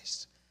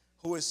Christ,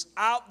 who is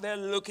out there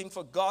looking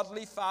for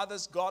godly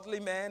fathers, godly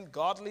men,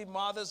 godly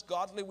mothers,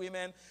 godly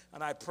women,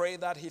 and I pray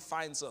that he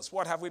finds us.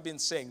 What have we been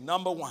saying?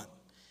 Number 1,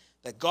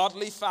 the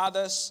godly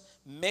fathers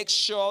make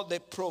sure they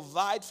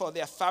provide for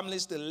their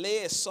families. They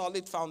lay a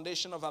solid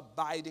foundation of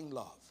abiding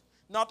love,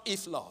 not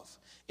if love.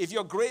 If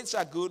your grades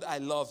are good, I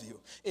love you.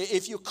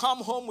 If you come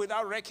home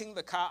without wrecking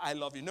the car, I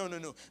love you. No.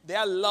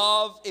 Their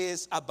love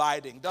is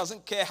abiding.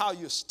 Doesn't care how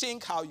you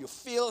stink, how you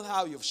feel,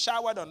 how you've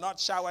showered or not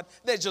showered.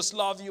 They just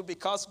love you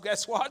because,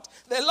 guess what?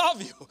 They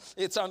love you.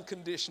 It's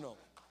unconditional.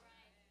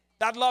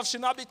 That love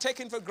should not be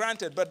taken for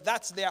granted, but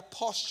that's their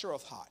posture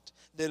of heart.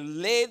 They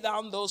lay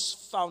down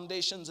those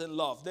foundations in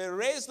love. They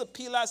raise the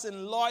pillars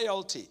in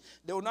loyalty.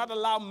 They will not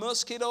allow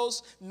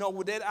mosquitoes, nor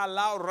would they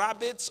allow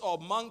rabbits or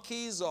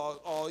monkeys or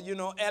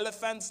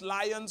elephants,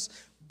 lions,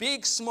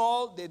 big,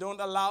 small. They don't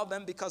allow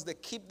them because they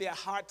keep their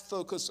heart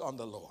focused on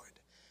the Lord.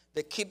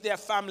 They keep their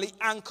family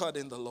anchored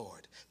in the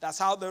Lord. That's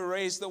how they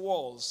raise the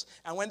walls.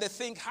 And when they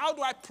think, how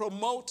do I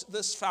promote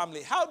this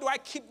family? How do I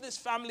keep this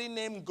family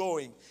name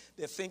going?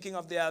 They're thinking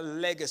of their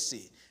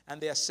legacy. And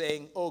they're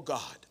saying, oh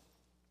God,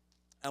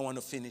 I want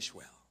to finish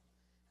well.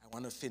 I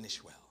want to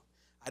finish well.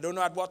 I don't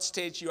know at what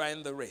stage you are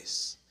in the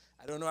race.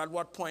 I don't know at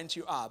what point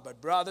you are.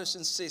 But brothers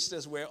and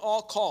sisters, we're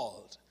all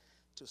called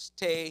to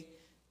stay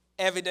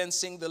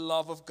evidencing the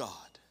love of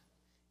God,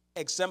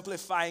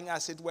 exemplifying,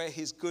 as it were,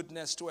 his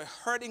goodness to a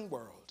hurting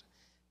world,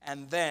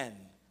 and then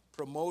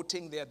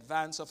promoting the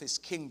advance of his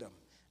kingdom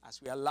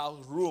as we allow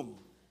room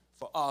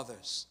for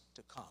others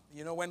to come.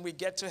 You know, when we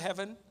get to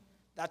heaven,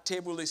 that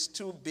table is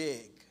too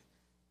big.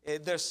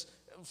 There's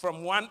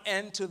from one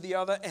end to the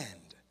other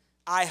end.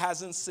 Eye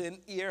hasn't seen,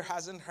 ear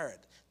hasn't heard.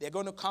 They're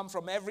going to come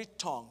from every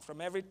tongue,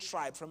 from every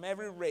tribe, from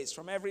every race,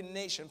 from every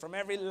nation, from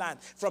every land,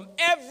 from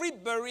every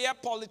barrier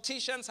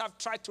politicians have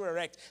tried to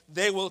erect.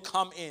 They will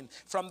come in.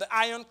 From the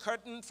Iron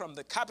Curtain, from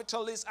the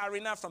capitalist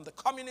arena, from the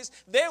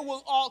communists, they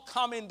will all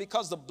come in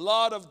because the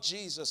blood of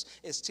Jesus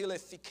is still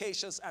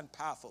efficacious and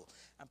powerful.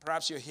 And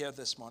perhaps you're here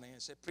this morning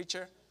and say,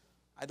 preacher,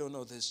 I don't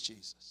know this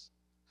Jesus.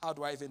 How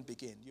do I even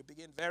begin? You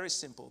begin very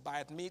simple, by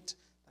admit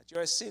that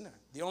you're a sinner.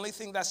 The only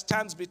thing that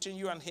stands between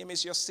you and him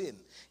is your sin.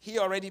 He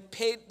already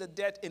paid the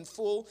debt in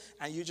full,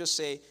 and you just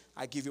say,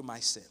 I give you my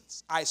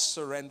sins. I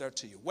surrender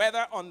to you.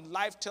 Whether on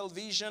live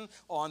television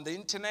or on the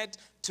internet,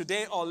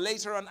 today or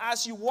later on,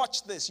 as you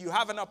watch this, you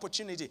have an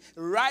opportunity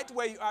right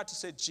where you are to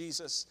say,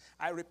 Jesus,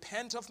 I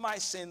repent of my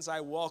sins.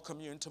 I welcome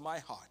you into my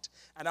heart.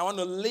 And I want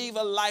to live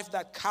a life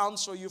that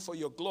counts for you, for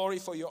your glory,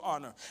 for your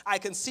honor. I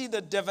can see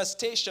the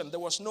devastation. There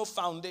was no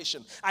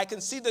foundation. I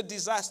can see the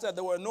disaster.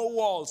 There were no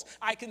walls.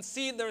 I can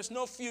see there's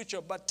no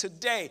future. But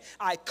today,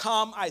 I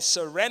come, I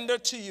surrender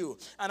to you.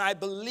 And I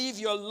believe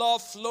your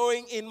love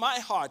flowing in my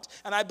heart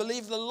heart. And I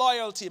believe the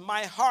loyalty,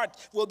 my heart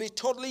will be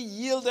totally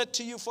yielded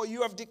to you, for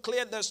you have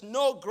declared there's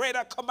no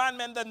greater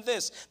commandment than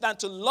this, than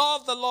to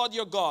love the Lord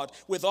your God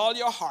with all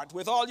your heart,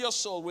 with all your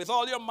soul, with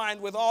all your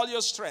mind, with all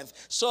your strength.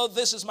 So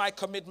this is my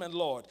commitment,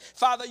 Lord.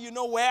 Father, you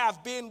know where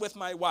I've been with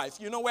my wife.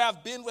 You know where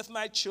I've been with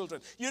my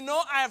children. You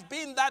know I have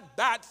been that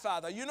bad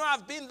father. You know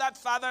I've been that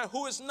father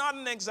who is not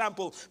an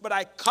example, but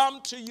I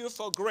come to you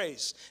for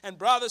grace. And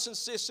brothers and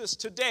sisters,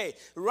 today,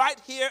 right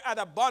here at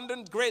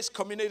Abundant Grace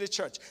Community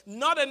Church,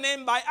 not a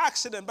name by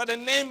accident, but a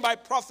name by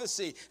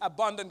prophecy,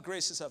 Abundant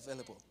Grace is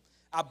available.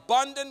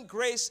 Abundant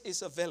grace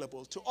is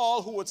available to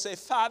all who would say,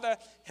 Father,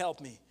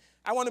 help me.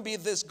 I want to be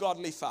this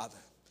godly father.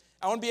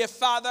 I want to be a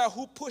father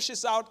who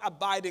pushes out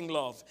abiding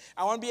love.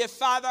 I want to be a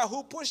father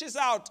who pushes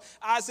out,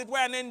 as it were,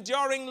 an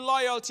enduring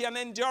loyalty, an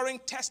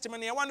enduring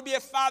testimony. I want to be a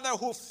father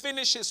who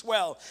finishes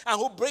well and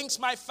who brings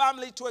my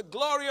family to a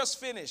glorious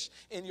finish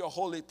in your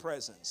holy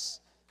presence.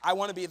 I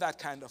want to be that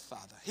kind of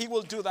father. He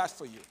will do that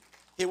for you.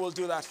 He will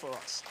do that for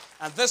us.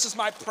 And this is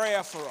my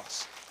prayer for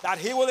us, that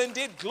he will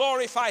indeed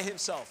glorify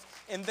himself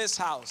in this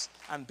house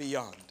and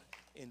beyond.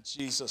 In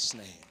Jesus'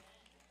 name.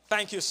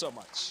 Thank you so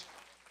much.